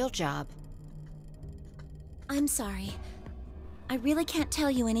what's your real job? I'm sorry. I really can't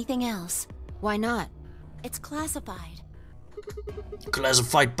tell you anything else. Why not? It's classified.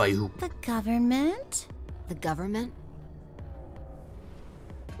 Classified by who? The government? The government?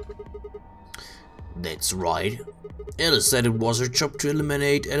 That's right. Alice said it was her job to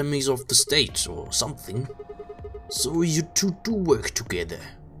eliminate enemies of the state or something. So you two do work together.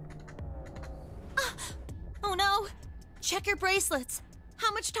 Oh no! Check your bracelets.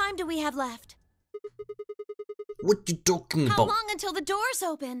 How much time do we have left? What you talking How about? long until the doors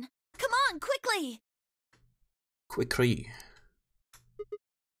open? Come on, quickly! Quickly.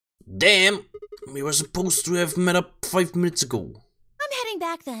 Damn! We were supposed to have met up 5 minutes ago. I'm heading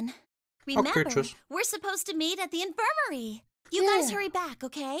back then. Remember, Tschüss. we're supposed to meet at the infirmary. You guys hurry back,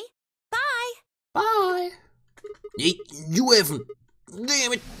 okay? Bye! Bye! Hey, you haven't.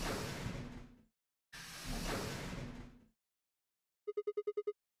 Damn it!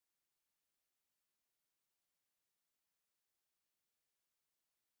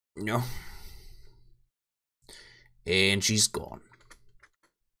 No. And she's gone.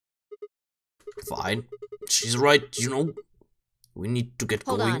 Fine. She's right, you know. We need to get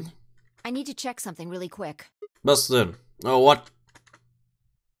Hold going. on. I need to check something really quick. Was denn? Oh, what?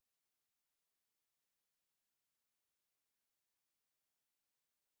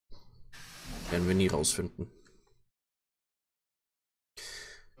 Werden wir nie rausfinden.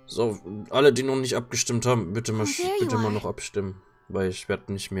 So, alle, die noch nicht abgestimmt haben, bitte mal noch abstimmen. Weil ich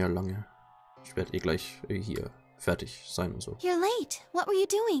werde nicht mehr lange. Ich werde gleich hier fertig sein und so. You're late. What were you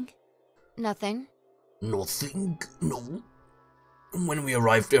doing? Nothing. Nothing? No. When we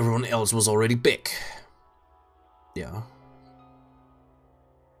arrived, everyone else was already back. Ja.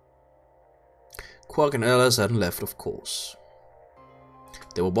 Quark and Alice hadn't left, of course.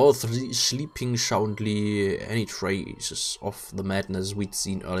 They were both sleeping soundly, any traces of the madness we'd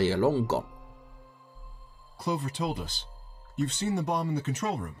seen earlier long gone. Clover told us. You've seen the bomb in the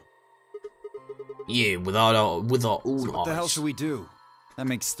control room. Yeah, with our own So eyes. what the hell should we do? That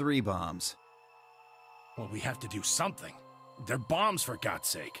makes 3 bombs. Well, we have to do something. They're bombs, for God's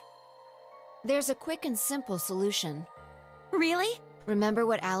sake. There's a quick and simple solution. Really? Remember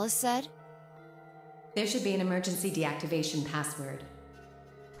what Alice said? There should be an emergency deactivation password.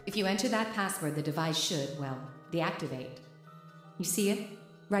 If you enter that password, the device should, well, deactivate. You see it?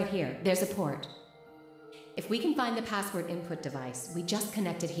 Right here. There's a port. If we can find the password input device, we just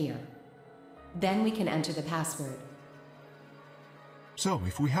connect it here. Then we can enter the password. So,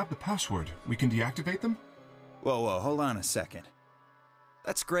 if we have the password, we can deactivate them? Whoa, hold on a second.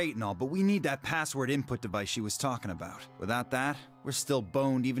 That's great and all, but we need that password input device she was talking about. Without that, we're still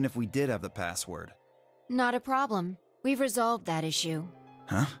boned even if we did have the password. Not a problem. We've resolved that issue.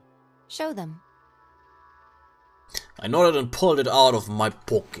 Huh? Show them. I nodded and pulled it out of my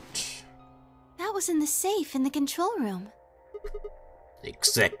pocket. That was in the safe in the control room.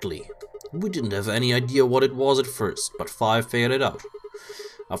 Exactly. We didn't have any idea what it was at first, but 5 figured it out.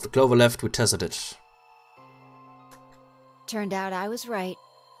 After Clover left, we tested it. Turned out I was right.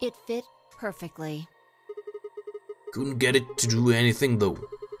 It fit perfectly. Couldn't get it to do anything though.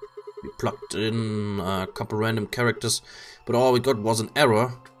 We plugged in a couple random characters, but all we got was an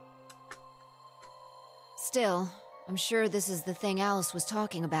error. Still, I'm sure this is the thing Alice was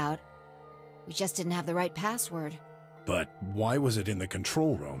talking about. We just didn't have the right password. But why was it in the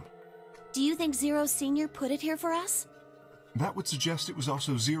control room? Do you think Zero Senior put it here for us? That would suggest it was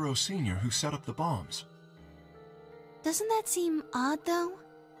also Zero Senior who set up the bombs. Doesn't that seem odd, though?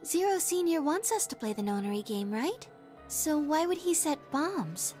 Zero Senior wants us to play the nonary game, right? So why would he set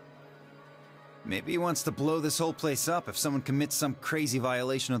bombs? Maybe he wants to blow this whole place up if someone commits some crazy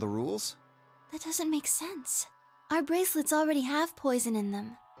violation of the rules? That doesn't make sense. Our bracelets already have poison in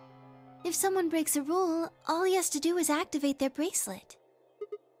them. If someone breaks a rule, all he has to do is activate their bracelet.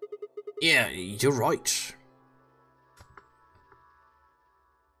 Yeah, you're right.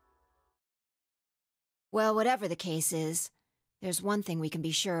 Well, whatever the case is, there's one thing we can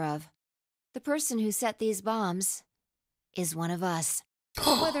be sure of. The person who set these bombs is one of us.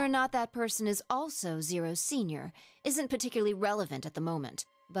 Whether or not that person is also Zero Senior isn't particularly relevant at the moment.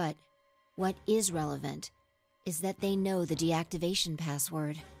 But what is relevant is that they know the deactivation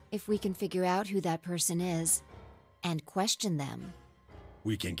password. If we can figure out who that person is and question them,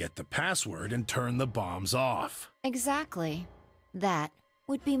 We can get the password and turn the bombs off. exactly. That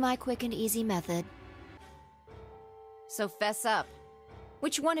would be my quick and easy method. So fess up.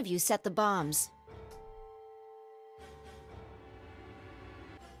 Which one of you set the bombs?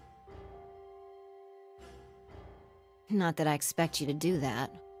 Not that I expect you to do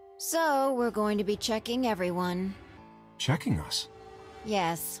that. So, we're going to be checking everyone. Checking us?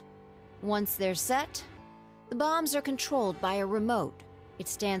 Yes. Once they're set, the bombs are controlled by a remote. It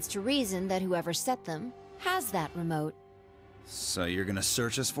stands to reason that whoever set them has that remote. So you're gonna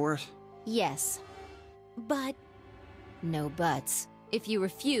search us for it? Yes. But No buts. If you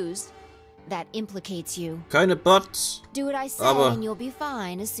refuse, that implicates you. Keine Buts. Do what I say Aber and you'll be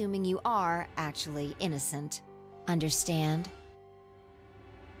fine, assuming you are actually innocent. Understand?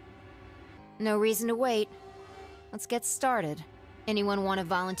 No reason to wait. Let's get started. Anyone want to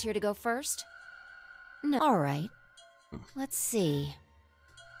volunteer to go first? No. All right. Let's see.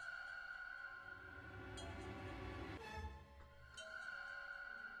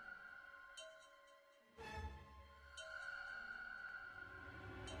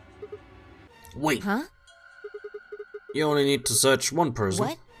 Wait, Huh? you only need to search one person.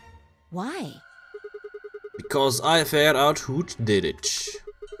 What? Why? Because I figured out who did it.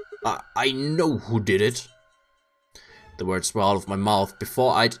 I know who did it. The words were out of my mouth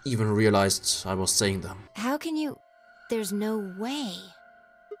before I'd even realized I was saying them. How can you... There's no way.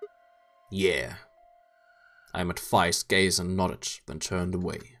 Yeah. I met Fi's gaze and nodded, then turned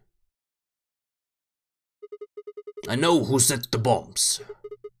away. I know who set the bombs.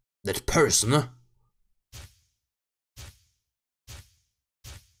 That person.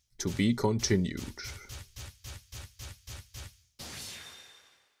 To be continued.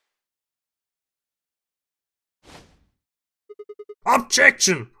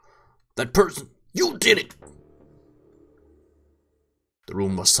 Objection! That person, you did it! The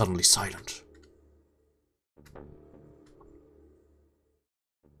room was suddenly silent.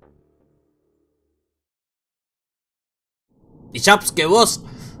 Ich hab's gewusst!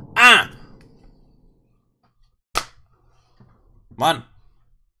 Ah! Mann!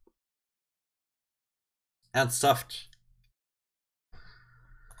 Ernsthaft?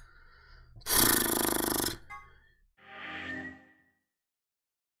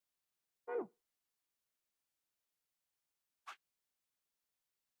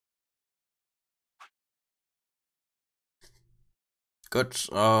 Gut,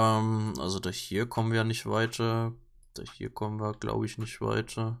 also da hier kommen wir ja nicht weiter. Da hier kommen wir, glaube ich, nicht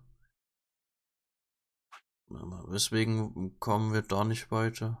weiter. Weswegen kommen wir da nicht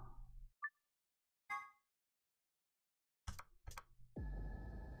weiter?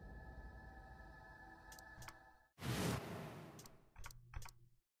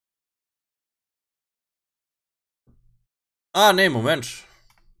 Ah, nee, Moment.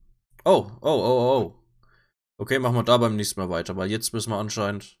 Oh. Okay, machen wir da beim nächsten Mal weiter, weil jetzt müssen wir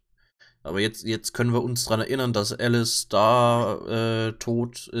anscheinend... Aber jetzt können wir uns daran erinnern, dass Alice da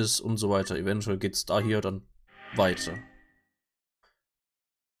tot ist und so weiter. Eventuell geht's da hier dann weiter.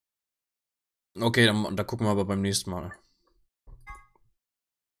 Okay, dann gucken wir aber beim nächsten Mal.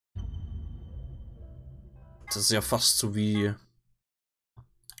 Das ist ja fast so wie...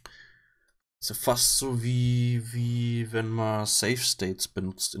 Das ist ja fast so wie wenn man Save States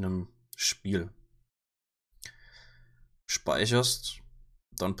benutzt in einem Spiel. Speicherst,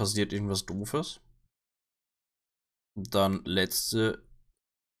 dann passiert irgendwas Doofes. Dann lädst du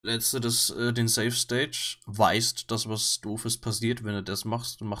den Save Stage, weißt, dass was Doofes passiert, wenn du das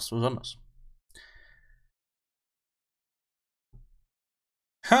machst, dann machst du was anderes.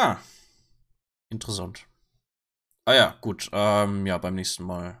 Ha! Interessant. Ah ja, gut. Ja, beim nächsten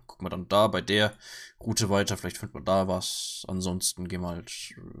Mal gucken wir dann da bei der Route weiter. Vielleicht finden wir da was. Ansonsten gehen wir halt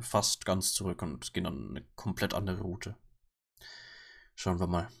fast ganz zurück und gehen dann eine komplett andere Route. Schauen wir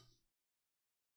mal.